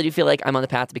 I really do feel like I'm on the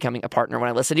path to becoming a partner when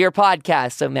I listen to your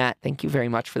podcast. So Matt, thank you very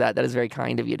much for that. That is very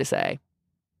kind of you to say.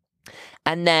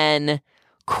 And then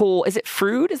is it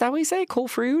Frood? Is that what you say? Cool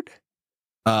Frood?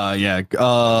 Cool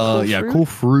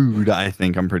Frood, I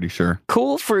think. I'm pretty sure.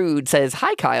 Cool Frood says,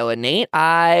 hi, Kyle and Nate.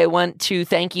 I want to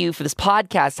thank you for this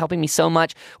podcast, helping me so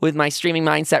much with my streaming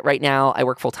mindset right now. I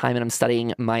work full time and I'm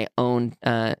studying in my own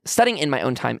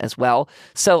time as well.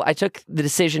 So I took the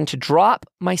decision to drop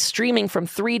my streaming from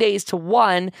 3 days to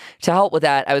 1 to help with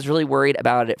that. I was really worried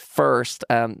about it at first.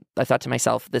 I thought to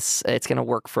myself, it's going to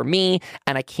work for me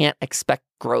and I can't expect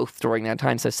growth during that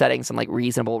time. So setting some like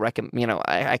reasonable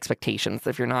expectations.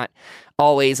 If you're not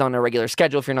always on a regular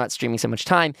schedule, if you're not streaming so much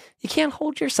time, you can't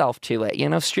hold yourself to it.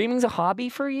 If streaming's a hobby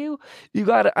for you, you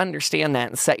got to understand that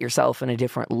and set yourself in a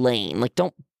different lane. Like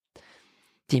the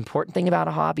important thing about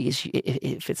a hobby is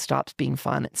if it stops being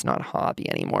fun, it's not a hobby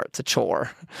anymore. It's a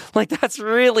chore. Like that's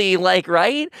really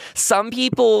right? Some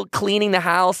people cleaning the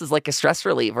house is like a stress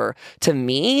reliever. To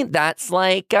me, that's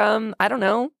like, I don't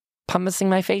know, pumicing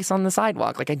my face on the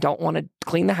sidewalk. Like I don't want to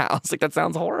clean the house. Like that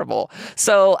sounds horrible.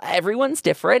 So everyone's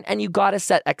different and you got to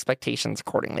set expectations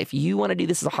accordingly. If you want to do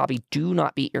this as a hobby, do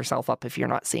not beat yourself up if you're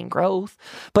not seeing growth.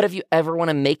 But if you ever want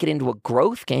to make it into a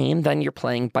growth game, then you're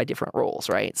playing by different rules,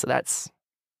 right? So that's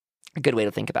a good way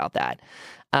to think about that.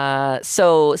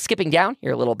 So skipping down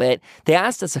here a little bit, they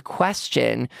asked us a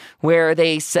question where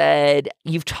they said,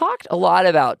 you've talked a lot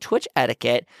about Twitch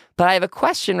etiquette, but I have a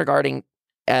question regarding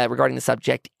the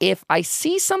subject. If I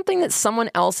see something that someone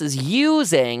else is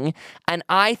using and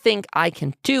I think I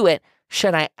can do it,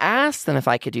 should I ask them if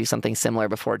I could do something similar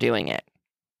before doing it?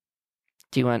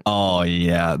 Do you want? Oh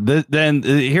yeah.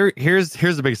 Here's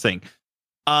the biggest thing.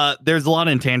 There's a lot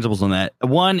of intangibles on that.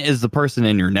 One is the person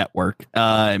in your network,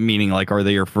 meaning like, are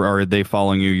they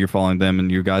following you? You're following them,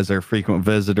 and you guys are frequent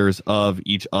visitors of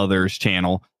each other's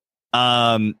channel.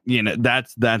 That's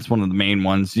one of the main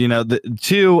ones.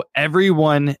 Two,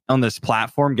 everyone on this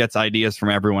platform gets ideas from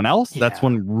everyone else. Yeah. That's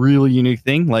one really unique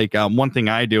thing. Like one thing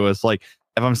I do is like,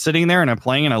 if I'm sitting there and I'm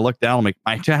playing and I look down, I'm like,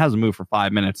 my chat hasn't moved for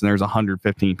 5 minutes and there's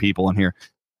 115 people in here.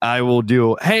 I will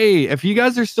do, hey, if you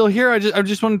guys are still here, I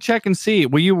just want to check and see,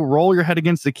 will you roll your head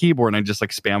against the keyboard? And I just like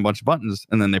spam a bunch of buttons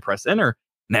and then they press enter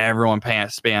and everyone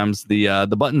spams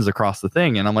the buttons across the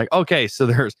thing. And I'm like, okay, so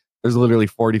there's literally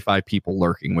 45 people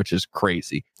lurking, which is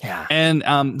crazy. Yeah.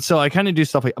 And so I kind of do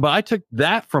stuff like, but I took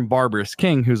that from Barbarous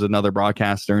King, who's another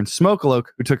broadcaster, and Smokaloke,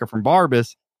 who took it from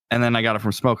Barbus, and then I got it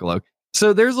from Smokaloke.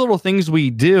 So there's little things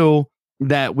we do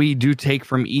that we do take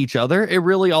from each other. It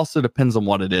really also depends on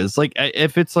what it is. Like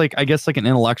if it's like, I guess like an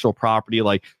intellectual property,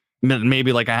 like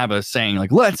maybe like I have a saying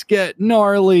like, let's get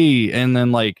gnarly. And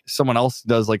then like someone else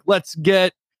does like, let's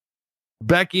get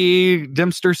Becky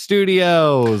Dempster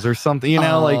Studios or something,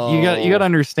 like you got to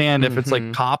understand if it's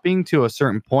like copying to a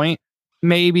certain point,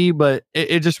 maybe, but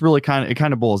it just really kind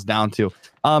of boils down to,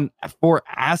 for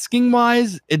asking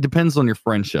wise, it depends on your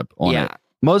friendship on it.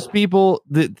 Most people,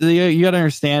 you got to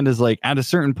understand is like at a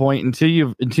certain point, until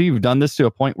you've done this to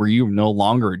a point where you're no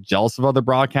longer jealous of other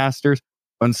broadcasters.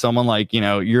 When someone like,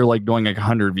 you're like doing like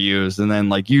 100 views and then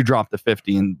like you drop to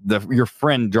 50 and your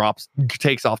friend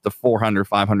takes off to 400,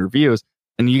 500 views,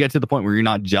 and you get to the point where you're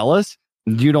not jealous,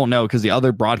 you don't know because the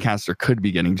other broadcaster could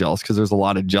be getting jealous because there's a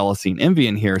lot of jealousy and envy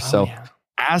in here.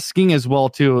 Asking as well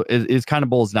too is kind of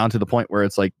boils down to the point where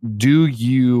it's like, do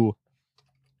you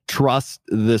trust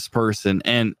this person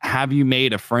and have you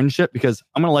made a friendship? Because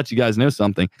I'm gonna let you guys know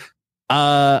something.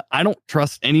 I don't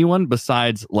trust anyone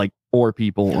besides like 4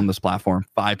 people on this platform,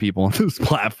 5 people on this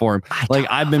platform.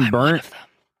 I've been burnt.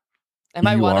 Am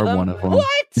I one of them? What?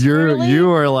 You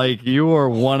are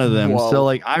one of them. Whoa. So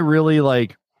like I really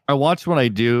I watch what I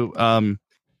do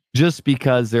just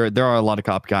because there are a lot of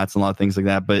copycats and a lot of things like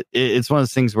that, but it's one of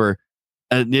those things where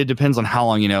it depends on how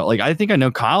long like I think I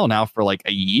know Kyle now for like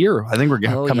a year. I think we're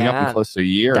coming up in close to a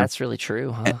year. That's really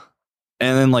true, huh?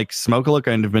 And then like Smokalook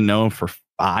I've been known for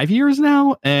 5 years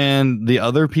now, and the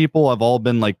other people have all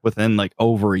been like within like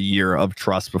over a year of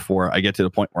trust before I get to the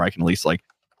point where I can at least like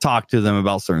talk to them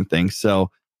about certain things. So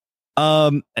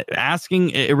asking,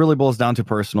 it really boils down to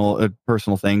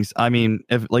personal things. I mean,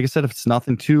 if like I said, if it's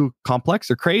nothing too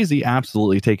complex or crazy,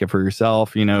 absolutely take it for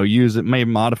yourself, use it, maybe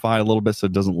modify it a little bit so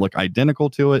it doesn't look identical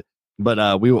to it. But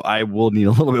I will need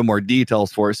a little bit more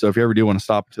details for it. So if you ever do want to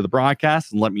stop to the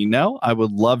broadcast and let me know, I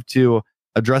would love to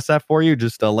address that for you.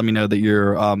 Just let me know that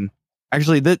you're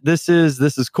actually this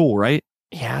is cool, right?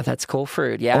 Yeah, that's cool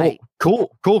fruit. Yeah. Oh,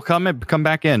 cool. Come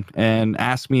back in and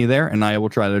ask me there, and I will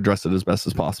try to address it as best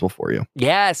as possible for you.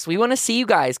 Yes, we want to see you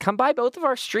guys. Come by both of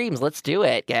our streams. Let's do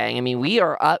it, gang. I mean, we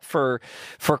are up for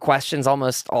questions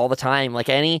almost all the time. Like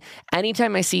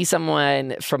anytime I see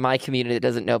someone from my community that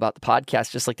doesn't know about the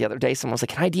podcast, just like the other day, someone was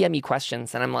like, "Can I DM you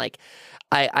questions?" And I'm like,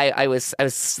 I was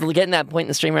getting that point in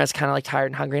the stream where I was kind of like tired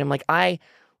and hungry. And I'm like, I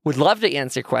would love to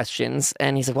answer questions.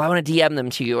 And he's like, "Well, I want to DM them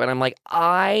to you." And I'm like,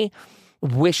 I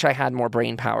wish I had more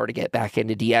brain power to get back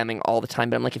into DMing all the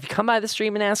time. But I'm like, if you come by the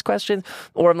stream and ask questions,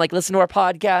 or I'm like, listen to our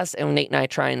podcast, and Nate and I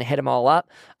try and hit them all up,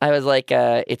 I was like,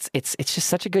 it's just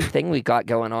such a good thing we got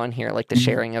going on here, like the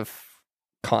sharing of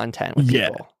content with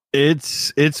people.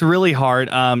 It's really hard.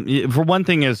 For one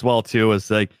thing as well too, is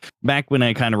like back when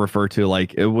I kind of refer to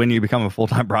like when you become a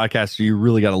full-time broadcaster, you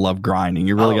really got to love grinding.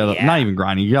 You really got to not even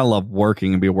grinding. You got to love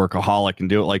working and be a workaholic and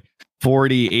do it like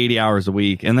 40, 80 hours a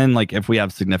week. And then like if we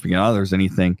have significant others,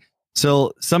 anything.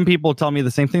 So some people tell me the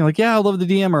same thing, like, yeah, I love the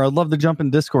DM, or I'd love to jump in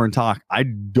Discord and talk. I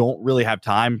don't really have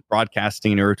time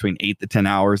broadcasting anywhere between 8 to 10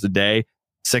 hours a day,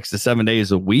 6 to 7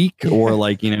 days a week, or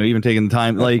like, even taking the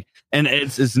time, like, and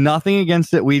it's nothing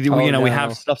against it. We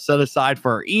have stuff set aside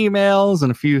for our emails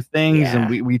and a few things, and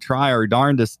we try our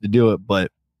darndest to do it.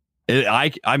 But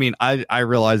I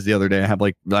realized the other day I have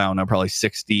like, I don't know, probably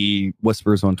 60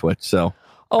 whispers on Twitch. So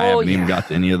I haven't even got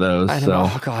to any of those.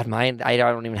 Oh God, mine! I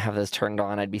don't even have those turned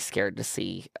on. I'd be scared to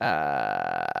see.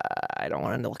 I don't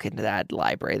want to look into that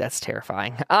library. That's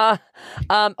terrifying.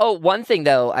 One thing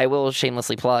though, I will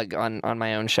shamelessly plug on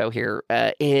my own show here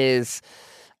is.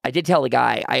 I did tell the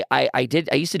guy, I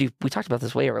used to do, we talked about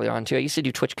this way early on too. I used to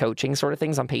do Twitch coaching sort of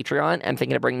things on Patreon. I'm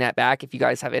thinking of bringing that back if you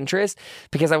guys have interest,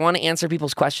 because I want to answer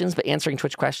people's questions, but answering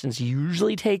Twitch questions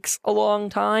usually takes a long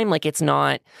time. Like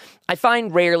I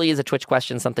find rarely is a Twitch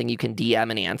question something you can DM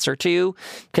and answer to,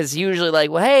 because usually like,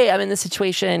 well, hey, I'm in this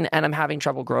situation and I'm having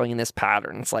trouble growing in this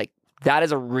pattern. It's like, that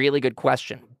is a really good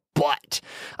question. But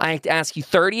I have to ask you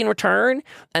 30 in return,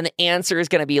 and the answer is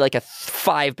going to be like a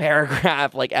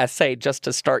 5-paragraph like essay just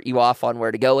to start you off on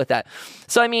where to go with that.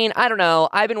 So, I mean, I don't know.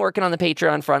 I've been working on the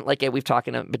Patreon front, like we've been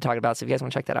talking about. So if you guys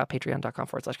want to check that out,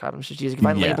 patreon.com/CosmosStrategies. You can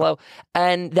find the link below.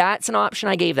 And that's an option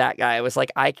I gave that guy. I was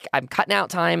like, I'm cutting out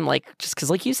time, like, just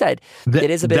because, like you said, it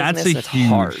is a business that's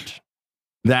hard.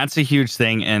 That's a huge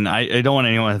thing, and I don't want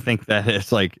anyone to think that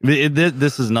it's like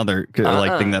this is another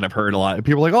like thing that I've heard a lot.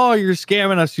 People are like, oh, you're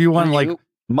scamming us. You want like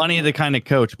money to kind of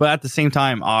coach, but at the same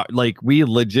time, like we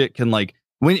legit can like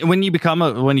when you become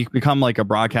like a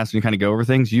broadcaster and you kind of go over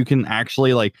things, you can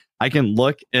actually like I can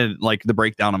look at like the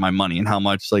breakdown of my money and how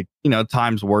much like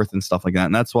time's worth and stuff like that,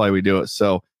 and that's why we do it.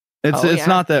 So. It's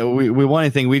not that we want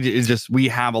anything. We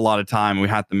have a lot of time. We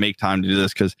have to make time to do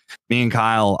this because me and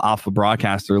Kyle, Alpha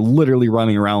Broadcaster, are literally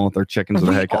running around with our chickens with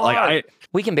a haircut. Like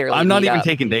we can barely. I'm not even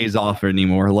taking days off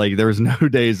anymore. Like there's no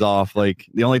days off. Like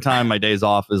the only time my days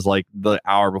off is like the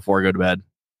hour before I go to bed.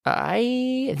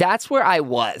 That's where I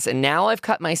was, and now I've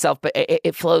cut myself, but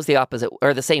it flows the opposite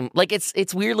or the same. Like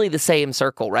it's weirdly the same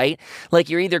circle, right? Like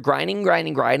you're either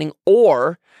grinding,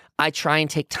 or I try and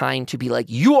take time to be like,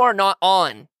 you are not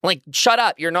on. Like, shut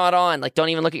up, you're not on. Like, don't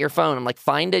even look at your phone. I'm like,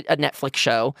 find a Netflix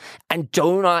show and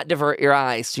do not divert your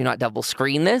eyes. Do not double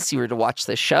screen this. You were to watch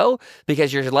this show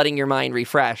because you're letting your mind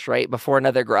refresh, right? Before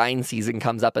another grind season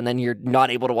comes up and then you're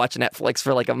not able to watch Netflix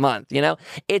for like a month,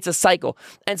 It's a cycle.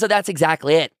 And so that's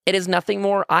exactly it. It is nothing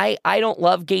more. I don't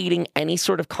love gating any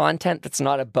sort of content that's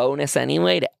not a bonus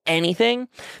anyway to anything.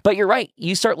 But you're right.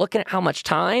 You start looking at how much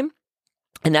time.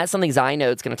 And that's something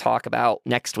Zynode's going to talk about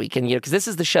next week. And, because this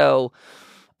is the show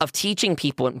of teaching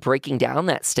people and breaking down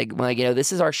that stigma.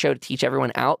 This is our show to teach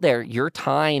everyone out there. Your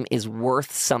time is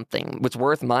worth something. It's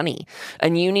worth money.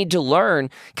 And you need to learn,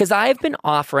 because I've been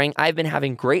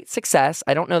having great success.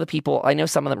 I don't know the people. I know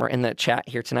some of them are in the chat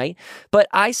here tonight. But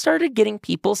I started getting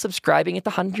people subscribing at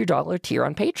the $100 tier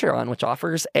on Patreon, which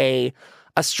offers a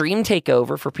stream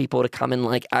takeover for people to come and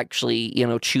like actually,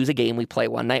 choose a game we play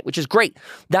one night, which is great.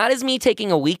 That is me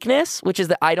taking a weakness, which is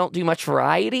that I don't do much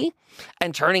variety,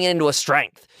 and turning it into a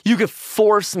strength. You could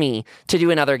force me to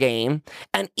do another game,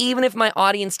 and even if my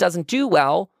audience doesn't do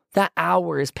well, that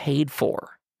hour is paid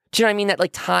for. Do you know what I mean? That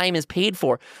like time is paid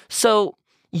for. So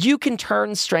you can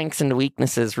turn strengths into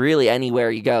weaknesses really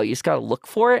anywhere you go. You just got to look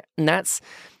for it, and that's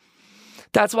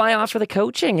why I offer the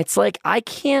coaching. It's like, I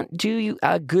can't do you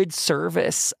a good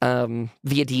service via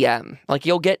DM. Like,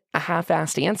 you'll get a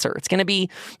half-assed answer. It's going to be,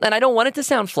 and I don't want it to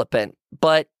sound flippant,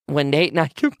 but when Nate and I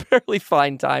can barely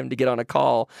find time to get on a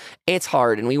call, it's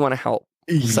hard, and we want to help.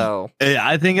 So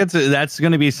I think that's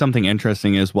going to be something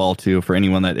interesting as well too for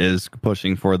anyone that is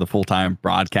pushing for the full-time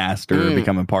broadcaster,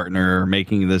 become a partner, or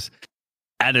making this.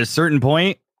 At a certain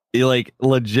point, like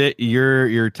legit,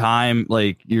 your time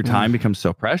becomes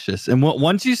so precious. And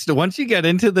once you get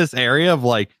into this area of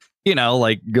like, you know,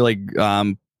 like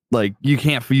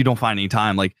you don't find any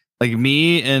time. Like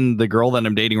me and the girl that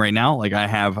I'm dating right now, like I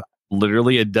have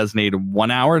literally a designated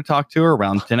 1 hour to talk to her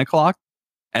around 10 o'clock.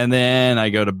 And then I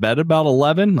go to bed about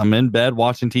 11. I'm in bed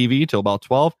watching TV till about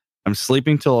 12. I'm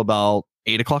sleeping till about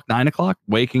 8 o'clock, 9 o'clock,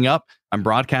 waking up. I'm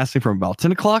broadcasting from about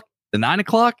 10 o'clock to 9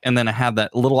 o'clock. And then I have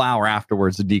that little hour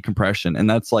afterwards of decompression. And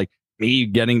that's like me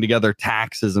getting together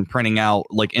taxes and printing out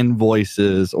like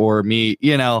invoices, or me,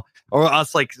 you know, or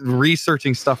us like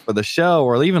researching stuff for the show,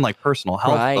 or even like personal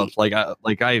health stuff.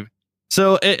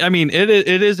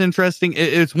 It is interesting.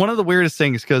 It's one of the weirdest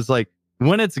things because like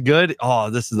when it's good,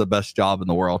 this is the best job in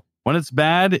the world. When it's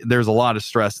bad, there's a lot of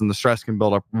stress, and the stress can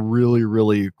build up really,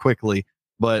 really quickly.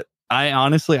 But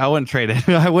I wouldn't trade it.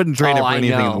 I wouldn't trade it for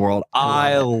anything in the world.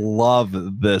 I love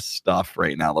this stuff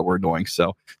right now that we're doing.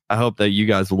 So I hope that you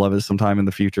guys will love it sometime in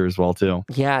the future as well, too.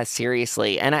 Yeah,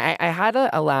 seriously. And I had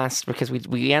a last, because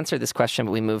we answered this question,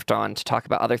 but we moved on to talk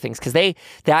about other things, because they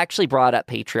actually brought up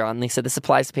Patreon. They said this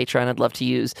applies to Patreon. I'd love to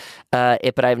use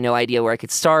it, but I have no idea where I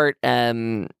could start.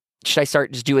 Should I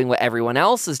start just doing what everyone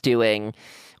else is doing?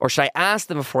 Or should I ask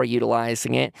them before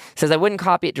utilizing it? It says I wouldn't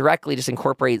copy it directly, just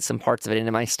incorporate some parts of it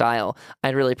into my style.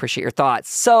 I'd really appreciate your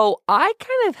thoughts. So I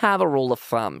kind of have a rule of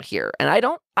thumb here,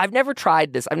 and I've never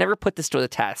tried this. I've never put this to the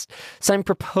test. So I'm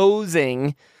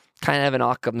proposing kind of an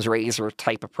Occam's razor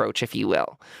type approach, if you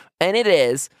will. And it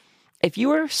is, if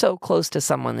you are so close to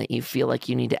someone that you feel like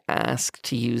you need to ask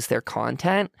to use their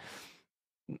content,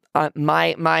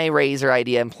 my razor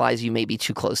idea implies you may be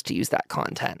too close to use that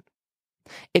content.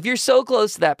 If you're so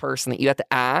close to that person that you have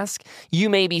to ask, you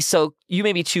may be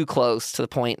too close to the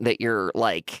point that you're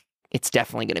like, it's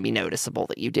definitely going to be noticeable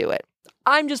that you do it.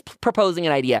 I'm just proposing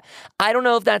an idea. I don't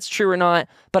know if that's true or not,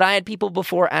 but I had people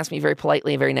before ask me very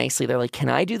politely and very nicely. They're like, can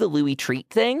I do the Louis Treat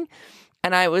thing?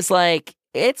 And I was like,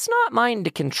 it's not mine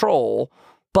to control,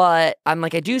 but I'm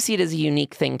like, I do see it as a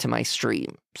unique thing to my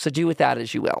stream. So do with that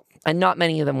as you will. And not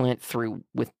many of them went through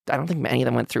with, I don't think many of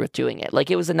them went through with doing it.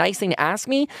 Like, it was a nice thing to ask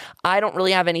me. I don't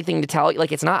really have anything to tell you.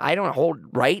 Like, it's not, I don't hold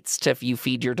rights to if you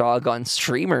feed your dog on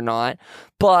stream or not.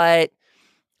 But,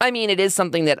 I mean, it is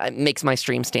something that makes my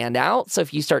stream stand out. So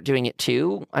if you start doing it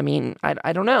too, I mean,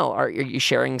 I don't know. Are you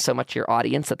sharing so much to your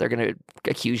audience that they're going to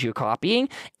accuse you of copying?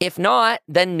 If not,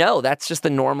 then no, that's just the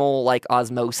normal, like,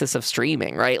 osmosis of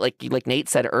streaming, right? Like Nate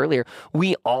said earlier,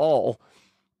 we all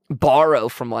borrow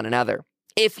from one another.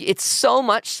 If it's so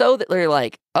much so that they're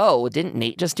like, oh, didn't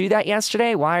Nate just do that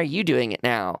yesterday? Why are you doing it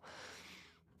now?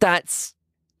 That's,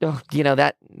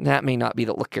 that may not be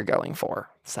the look you're going for.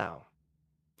 So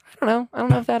I don't know. I don't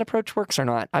know if that approach works or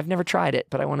not. I've never tried it,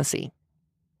 but I want to see.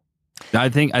 I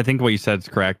think what you said is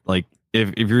correct. Like,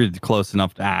 if you're close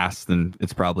enough to ask, then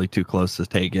it's probably too close to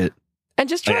take it. And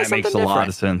just try something different. That makes a lot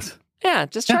of sense. Yeah,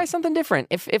 just try something different.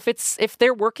 If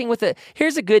they're working with it,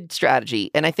 here's a good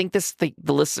strategy. And I think the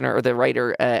listener or the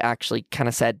writer actually kind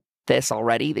of said this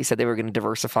already. They said they were going to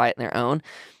diversify it in their own.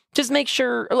 Just make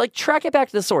sure, or like, track it back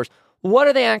to the source. What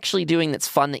are they actually doing that's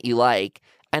fun that you like?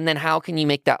 And then how can you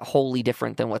make that wholly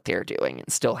different than what they're doing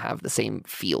and still have the same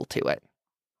feel to it?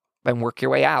 And work your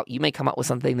way out. You may come up with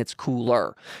something that's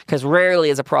cooler, because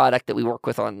rarely is a product that we work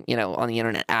with on the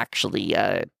internet actually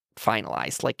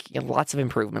finalized. Like, lots of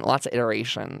improvement, lots of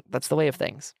iteration. That's the way of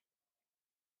things.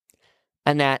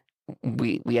 And that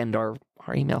we end our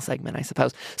email segment, I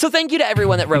suppose. So thank you to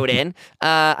everyone that wrote in.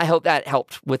 I hope that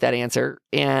helped with that answer.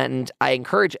 And I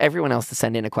encourage everyone else to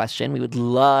send in a question. We would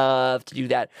love to do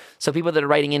that. So people that are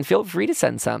writing in, feel free to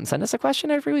send some. Send us a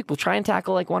question every week. We'll try and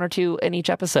tackle like one or two in each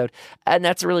episode. And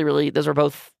that's really, really, those are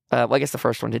both, I guess the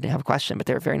first one didn't have a question, but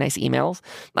they were very nice emails.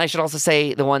 I should also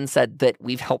say the one said that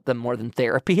we've helped them more than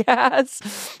therapy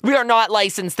has. We are not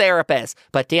licensed therapists,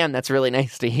 but damn, that's really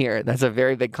nice to hear. That's a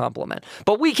very big compliment.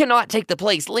 But we cannot take the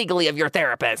place legally of your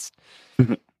therapist.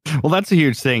 Well, that's a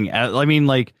huge thing. I mean,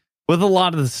 like, with a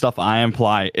lot of the stuff I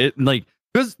imply, it like,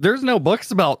 because there's no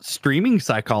books about streaming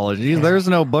psychology. Yeah. There's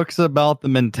no books about the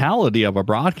mentality of a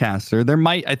broadcaster.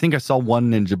 I think I saw one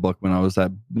Ninja book when I was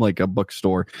at like a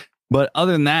bookstore. But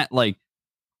other than that, like,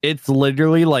 it's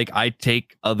literally like I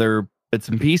take other bits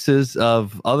and pieces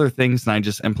of other things and I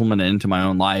just implement it into my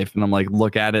own life. And I'm like,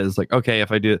 look at it as like, okay,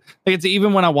 if I do it, like, it's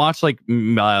even when I watch like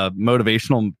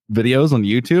motivational videos on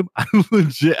YouTube, I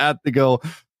legit have to go,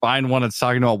 find one that's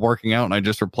talking about working out and I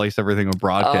just replace everything with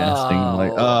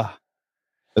broadcasting.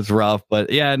 It's rough, but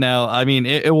yeah, no, I mean,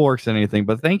 it works in anything,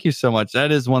 but thank you so much.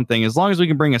 That is one thing. As long as we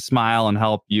can bring a smile and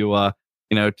help you,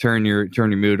 turn your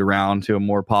mood around to a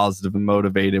more positive and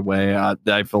motivated way,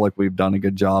 I feel like we've done a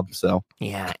good job. So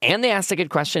yeah, and they asked a good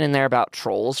question in there about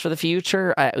trolls for the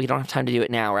future. We don't have time to do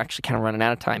it now. We're actually kind of running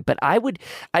out of time, but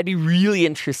I'd be really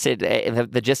interested.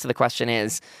 The gist of the question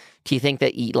is, do you think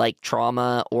that like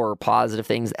trauma or positive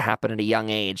things that happen at a young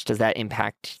age, does that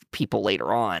impact people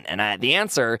later on? And the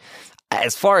answer,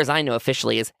 as far as I know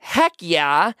officially, is heck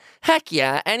yeah.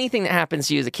 Anything that happens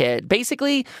to you as a kid,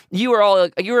 basically, you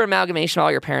were amalgamation of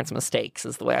all your parents' mistakes,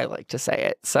 is the way I like to say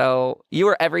it. So you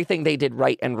were everything they did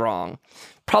right and wrong.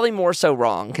 Probably more so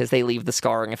wrong, because they leave the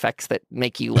scarring effects that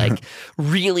make you like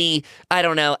really, I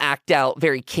don't know, act out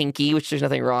very kinky, which there's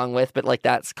nothing wrong with, but like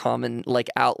that's common like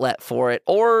outlet for it.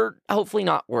 Or hopefully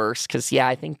not worse, because yeah,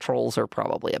 I think trolls are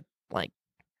probably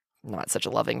not such a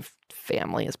loving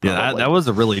family as probably. Yeah, that was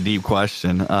a really deep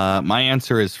question. My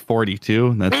answer is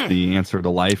 42. That's the answer to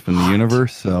life in the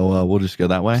universe. So we'll just go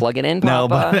that way. Plug it in,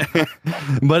 Papa. No,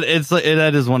 but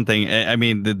that is one thing. I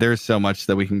mean, there's so much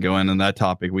that we can go in that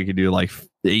topic. We could do like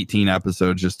 18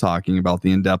 episodes just talking about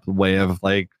the in-depth way of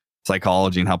like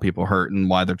psychology and how people hurt and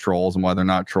why they're trolls and why they're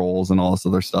not trolls and all this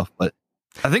other stuff. But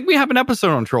I think we have an episode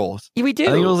on trolls. Yeah, we do.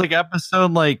 I think it was like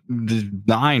episode like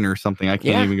 9 or something. I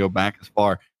can't even go back as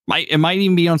far. It might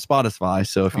even be on Spotify.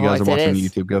 So if you guys are watching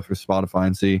YouTube, go through Spotify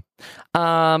and see.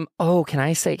 Can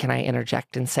I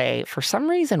interject and say, for some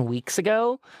reason weeks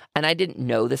ago, and I didn't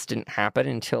know this didn't happen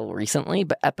until recently,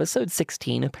 but episode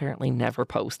 16 apparently never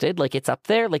posted. Like it's up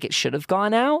there, like it should have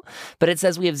gone out, but it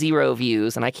says we have 0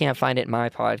 views and I can't find it in my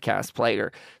podcast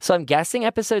player. So I'm guessing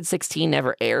episode 16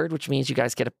 never aired, which means you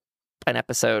guys get an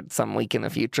episode some week in the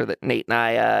future that Nate and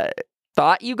I,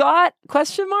 thought you got ?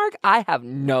 I have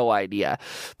no idea,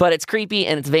 but it's creepy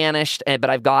and it's vanished. But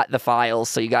I've got the files,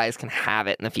 so you guys can have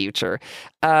it in the future.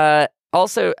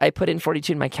 Also, I put in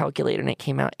 42 in my calculator, and it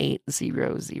came out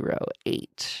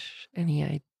 8008.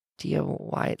 Any idea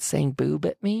why it's saying boob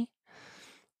at me?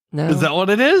 No. Is that what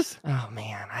it is? Oh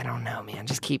man, I don't know, man.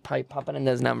 Just keep popping in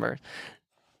those numbers.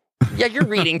 Yeah, you're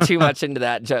reading too much into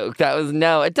that joke. That was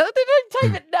no. It doesn't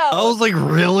type it. No. I was like,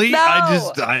 really? No.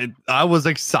 I was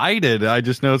excited. I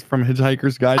just know it's from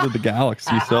Hitchhiker's Guide to the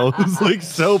Galaxy, so I was like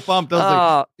so pumped. I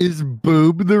was like, is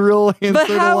boob the real answer? But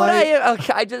how to would life?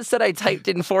 Okay, I just said I typed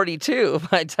in 42.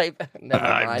 I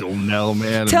don't know,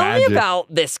 man. Tell me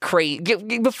about this crazy.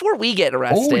 Before we get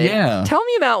arrested. Oh yeah. Tell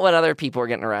me about what other people are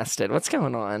getting arrested. What's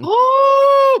going on?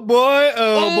 Oh boy!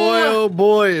 Oh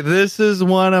boy! This is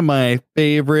one of my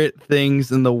favorite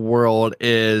things in the world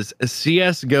is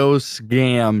CS:GO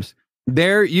scams.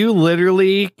 There, you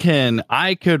literally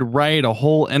I could write a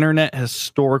whole internet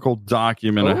historical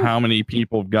document of how many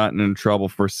people have gotten in trouble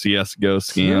for CS:GO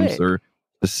scams or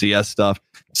the CS stuff.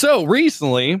 So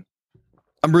recently,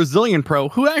 a Brazilian pro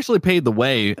who actually paved the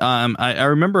way. I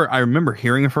remember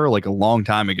hearing of her like a long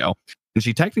time ago. And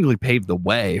she technically paved the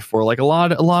way for like a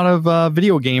lot of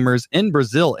video gamers in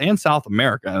Brazil and South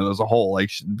America as a whole. Like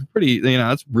she's pretty,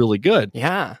 that's really good.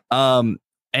 Yeah. But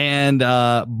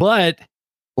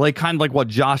like kind of like what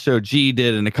Josh OG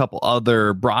did and a couple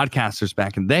other broadcasters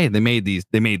back in the day, they made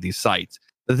these sites.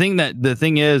 The thing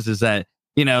is that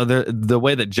the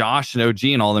way that Josh and OG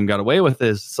and all of them got away with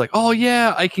is it's like, oh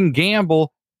yeah, I can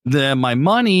gamble my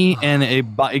money and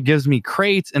it gives me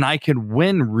crates and I can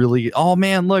win really. Oh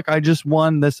man, look, I just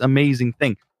won this amazing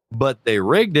thing. But they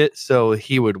rigged it so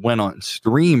he would win on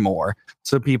stream more.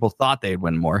 So people thought they'd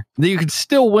win more. You could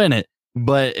still win it,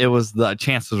 but the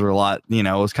chances were a lot, it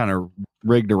was kind of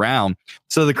rigged around.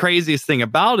 So the craziest thing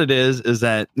about it is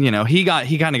that, he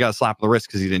kind of got a slap on the wrist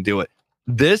because he didn't do it.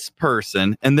 This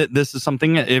person, and this is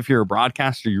something that if you're a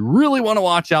broadcaster, you really want to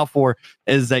watch out for,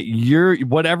 is that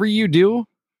whatever you do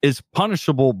is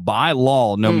punishable by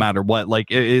law, no matter what.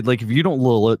 Like, like if you don't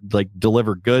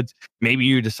deliver goods, maybe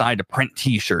you decide to print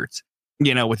T-shirts,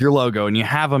 with your logo, and you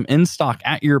have them in stock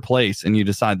at your place, and you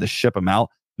decide to ship them out.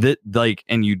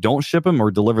 And you don't ship them or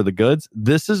deliver the goods.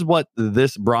 This is what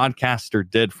this broadcaster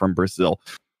did from Brazil.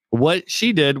 What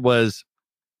she did was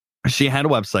she had a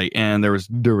website, and there was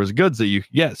goods that you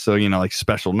could get. So like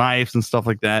special knives and stuff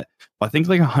like that. I think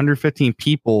like 115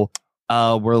 people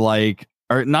were like.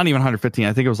 Or not even 115.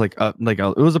 I think it was it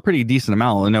was a pretty decent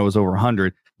amount. I know it was over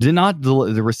 100. Did not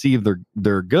receive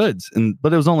their goods,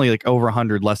 but it was only like over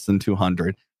 100, less than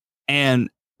 200. And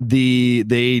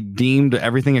they deemed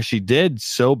everything that she did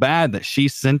so bad that she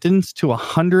sentenced to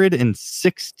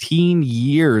 116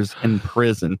 years in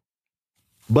prison.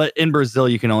 But in Brazil,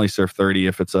 you can only serve 30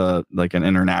 if it's a like an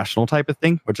international type of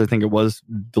thing, which I think it was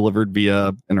delivered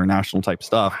via international type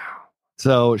stuff.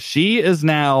 So she is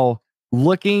now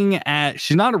looking at,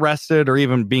 she's not arrested or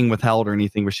even being withheld or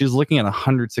anything, but she's looking at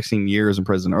 116 years in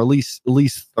prison, or at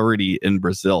least 30 in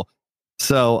Brazil.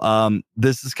 So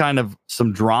this is kind of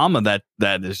some drama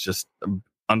that is just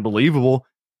unbelievable,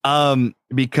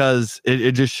 because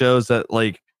it just shows that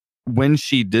like when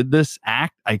she did this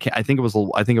act, I think it was a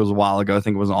while ago. I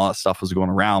think it was all that stuff was going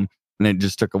around, and it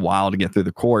just took a while to get through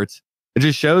the courts. It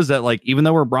just shows that like even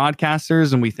though we're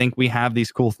broadcasters and we think we have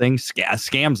these cool things,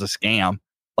 scam's a scam.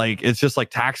 Like it's just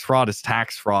like tax fraud is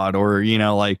tax fraud, or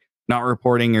like not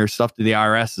reporting your stuff to the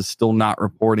IRS is still not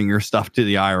reporting your stuff to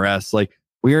the IRS. Like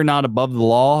we are not above the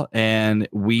law, and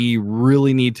we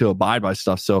really need to abide by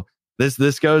stuff. So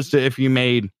this goes to if you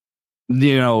made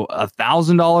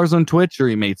 $1,000 on Twitch, or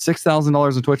you made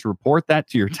 $6,000 on Twitch, report that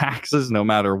to your taxes no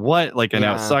matter what. Like I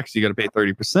know it sucks, you got to pay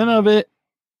 30% of it.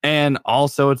 And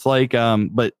also it's like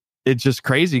but it's just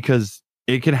crazy because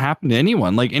it could happen to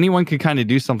anyone. Like anyone could kind of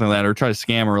do something like that, or try to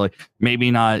scam, or like maybe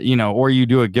not, or you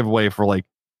do a giveaway for like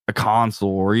a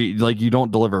console, or you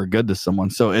don't deliver a good to someone.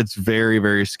 So it's very,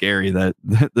 very scary that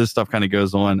this stuff kind of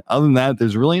goes on. Other than that,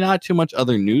 there's really not too much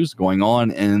other news going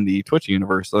on in the Twitch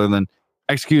universe, other than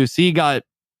XQC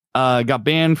got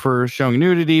banned for showing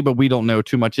nudity, but we don't know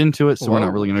too much into it, so we're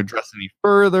not really going to address any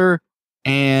further.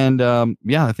 And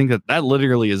I think that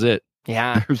literally is it.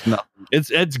 Yeah, there's nothing.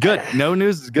 It's good. No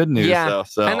news is good news. Yeah, though,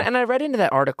 so and I read into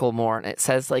that article more, and it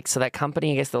says like, so that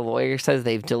company, I guess the lawyer says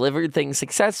they've delivered things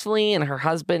successfully, and her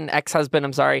ex-husband,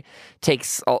 I'm sorry,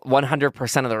 takes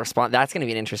 100% of the response. That's going to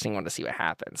be an interesting one to see what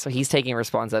happens. So he's taking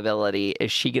responsibility.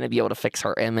 Is she going to be able to fix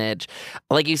her image?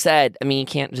 Like you said, I mean, you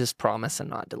can't just promise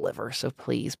and not deliver. So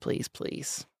please, please,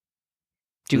 please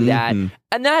do that.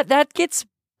 And that gets.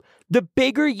 The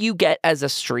bigger you get as a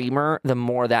streamer, the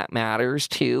more that matters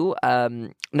too.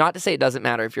 Not to say it doesn't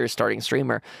matter if you're a starting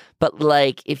streamer, but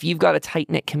like if you've got a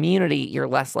tight-knit community, you're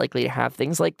less likely to have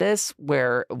things like this,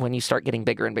 where when you start getting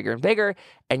bigger and bigger and bigger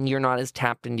and you're not as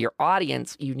tapped into your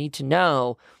audience, you need to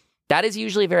know that is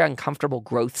usually a very uncomfortable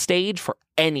growth stage for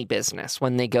any business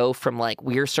when they go from like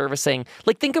we're servicing,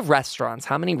 like think of restaurants.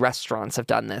 How many restaurants have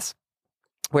done this?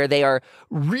 Where they are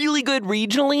really good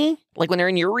regionally, like when they're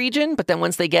in your region, but then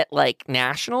once they get like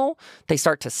national, they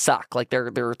start to suck. Like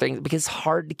there are things, because it's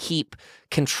hard to keep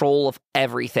control of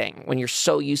everything when you're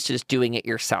so used to just doing it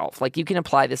yourself. Like you can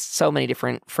apply this to so many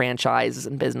different franchises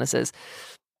and businesses.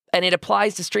 And it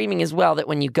applies to streaming as well, that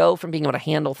when you go from being able to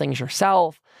handle things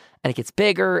yourself and it gets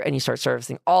bigger and you start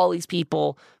servicing all these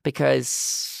people,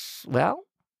 because, well,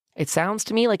 it sounds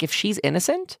to me like if she's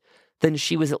innocent, then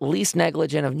she was at least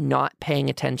negligent of not paying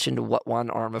attention to what one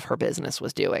arm of her business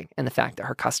was doing, and the fact that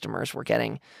her customers were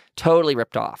getting totally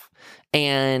ripped off.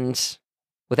 And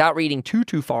without reading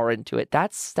too far into it,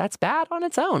 that's bad on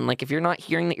its own. Like if you're not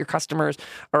hearing that your customers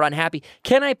are unhappy.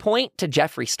 Can I point to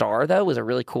Jeffree Star, though? Was a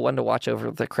really cool one to watch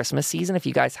over the Christmas season. If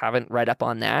you guys haven't read up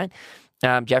on that.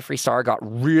 Jeffree Star got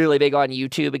really big on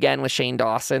YouTube again with Shane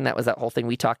Dawson. That was that whole thing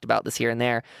we talked about this here and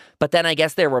there. But then I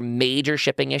guess there were major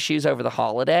shipping issues over the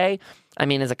holiday. I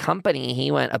mean, as a company, he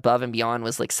went above and beyond,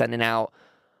 was like sending out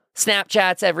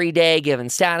Snapchats every day, giving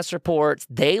status reports.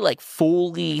 They like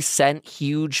fully sent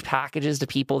huge packages to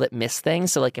people that missed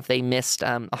things. So like if they missed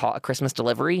a Christmas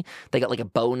delivery, they got like a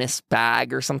bonus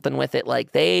bag or something with it.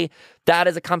 Like that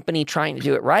is a company trying to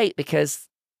do it right, because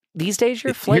these days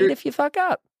you're flayed if you fuck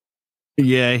up.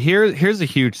 Yeah, here's a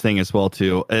huge thing as well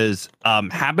too, is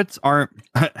habits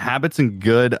and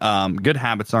good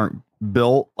habits aren't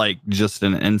built like just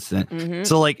in an instant.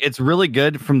 So like it's really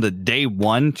good from the day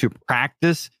one to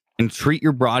practice and treat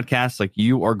your broadcast like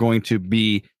you are going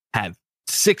to have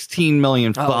 16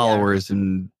 million followers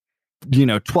and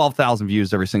 12,000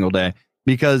 views every single day,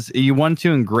 because you want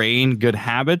to ingrain good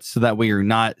habits so that way you're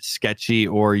not sketchy,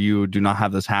 or you do not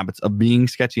have those habits of being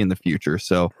sketchy in the future.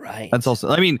 So that's also,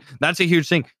 I mean, that's a huge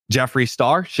thing. Jeffree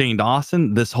Star, Shane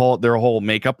Dawson, their whole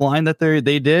makeup line that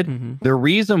they did. The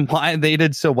reason why they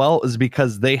did so well is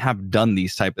because they have done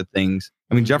these type of things.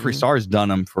 I mean, Jeffree Star's done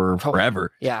them for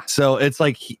forever. Yeah. So it's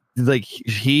like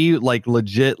he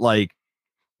legit like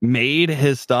made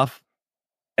his stuff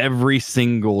every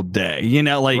single day,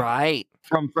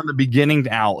 from the beginning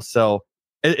out. So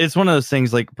it's one of those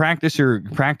things, like practice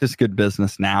good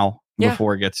business now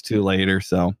before it gets too later.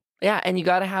 So yeah, and you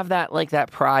got to have that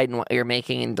that pride in what you're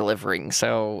making and delivering.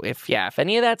 So if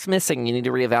any of that's missing, you need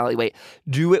to reevaluate.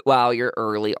 Do it while you're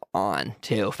early on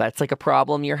too. If that's like a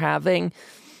problem you're having,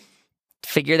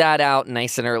 figure that out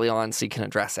nice and early on so you can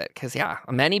address it. Because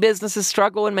many businesses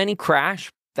struggle and many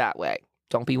crash that way.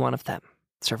 Don't be one of them.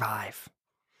 Survive.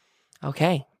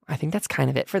 Okay. I think that's kind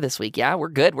of it for this week. Yeah, we're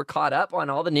good. We're caught up on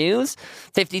all the news.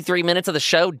 53 minutes of the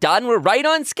show done. We're right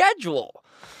on schedule.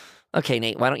 Okay,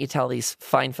 Nate, why don't you tell these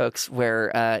fine folks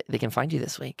where they can find you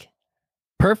this week?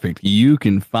 Perfect. You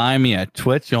can find me at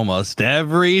Twitch almost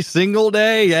every single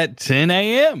day at 10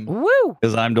 a.m. Woo!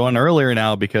 Because I'm doing earlier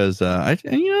now because I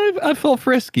feel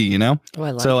frisky, you know? Oh,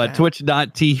 I love so that. at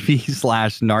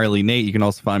twitch.tv/gnarly Nate. You can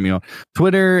also find me on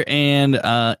Twitter and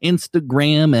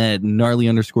Instagram at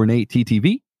gnarly_Nate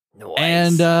TTV. Nice.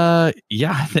 And I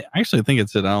actually think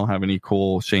it's it. I don't have any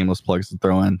cool shameless plugs to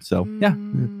throw in. So yeah,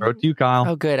 throw it to you, Kyle.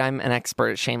 Oh, good. I'm an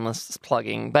expert at shameless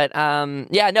plugging. But I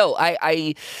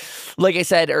like I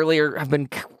said earlier, I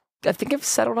think I've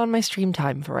settled on my stream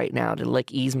time for right now to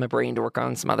like ease my brain to work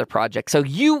on some other projects. So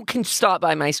you can stop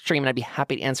by my stream and I'd be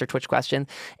happy to answer Twitch questions.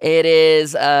 It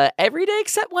is every day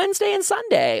except Wednesday and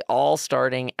Sunday, all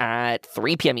starting at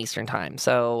 3 p.m. Eastern time.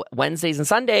 So Wednesdays and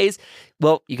Sundays,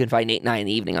 well, you can find Nate and I in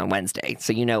the evening on Wednesday.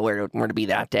 So you know where to be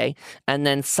that day. And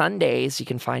then Sundays, you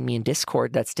can find me in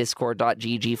Discord. That's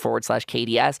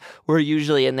discord.gg/KDS. We're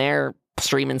usually in there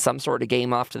streaming some sort of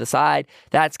game off to the side.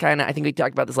 That's kind of, I think we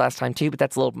talked about this last time too, but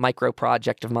that's a little micro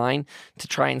project of mine to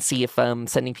try and see if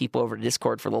sending people over to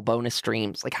Discord for little bonus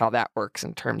streams, like how that works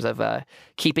in terms of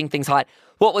keeping things hot.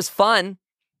 What was fun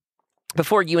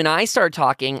before you and I started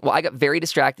talking, well, I got very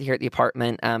distracted here at the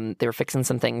apartment. They were fixing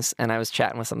some things and I was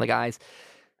chatting with some of the guys.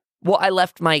 Well, I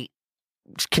left my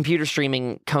computer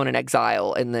streaming Conan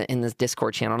Exile in this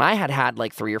Discord channel, and I had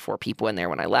like 3 or 4 people in there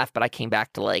when I left, but I came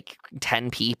back to like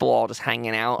 10 people all just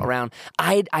hanging out around.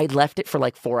 I left it for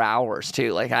like 4 hours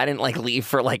too. Like I didn't like leave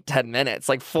for like 10 minutes,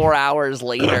 like 4 hours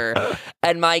later,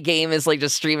 and my game is like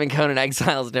just streaming Conan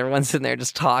Exiles and everyone's sitting there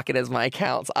just talking as my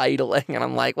account's idling, and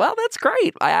I'm like, well, that's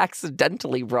great. I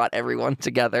accidentally brought everyone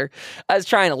together. I was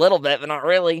trying a little bit, but not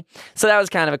really. So that was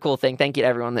kind of a cool thing. Thank you to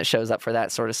everyone that shows up for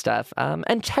that sort of stuff.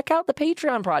 And check out the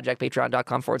Patreon project,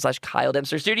 patreon.com/Kyle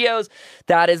Dempster Studios.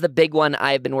 That is the big one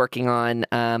I've been working on.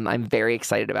 I'm very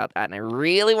excited about that. And I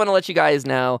really want to let you guys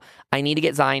know I need to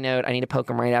get Zynote. I need to poke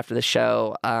him right after the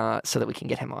show so that we can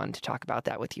get him on to talk about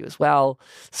that with you as well.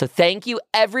 So thank you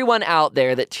everyone out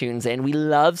there that tunes in. We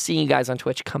love seeing you guys on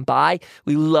Twitch come by.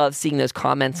 We love seeing those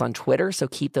comments on Twitter. So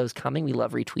keep those coming. We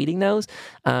love retweeting those.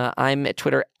 I'm at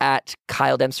Twitter at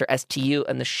Kyle Dempster STU,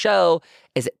 and the show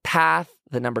is at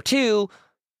path2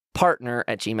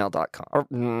 partner@gmail.com. Or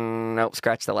nope,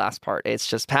 scratch the last part. It's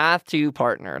just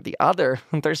path2partner. The other,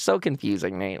 they're so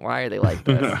confusing, Nate. Why are they like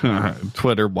this?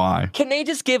 Twitter, why? Can they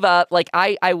just give up? Like,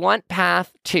 I want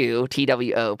path2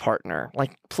 TWO partner.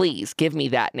 Like, please give me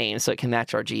that name so it can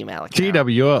match our Gmail account.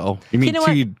 TWO. You mean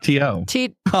TO?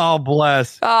 Oh,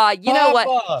 bless. You know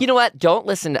what? You know what? Don't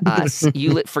listen to us.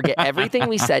 You forget everything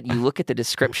we said. You look at the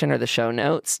description or the show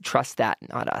notes. Trust that,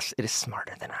 not us. It is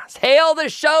smarter than us. Hail the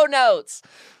show notes.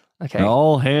 Okay.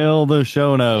 All hail the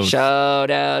show notes. Show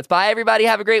notes. Bye, everybody.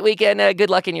 Have a great weekend. Good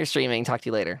luck in your streaming. Talk to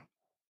you later.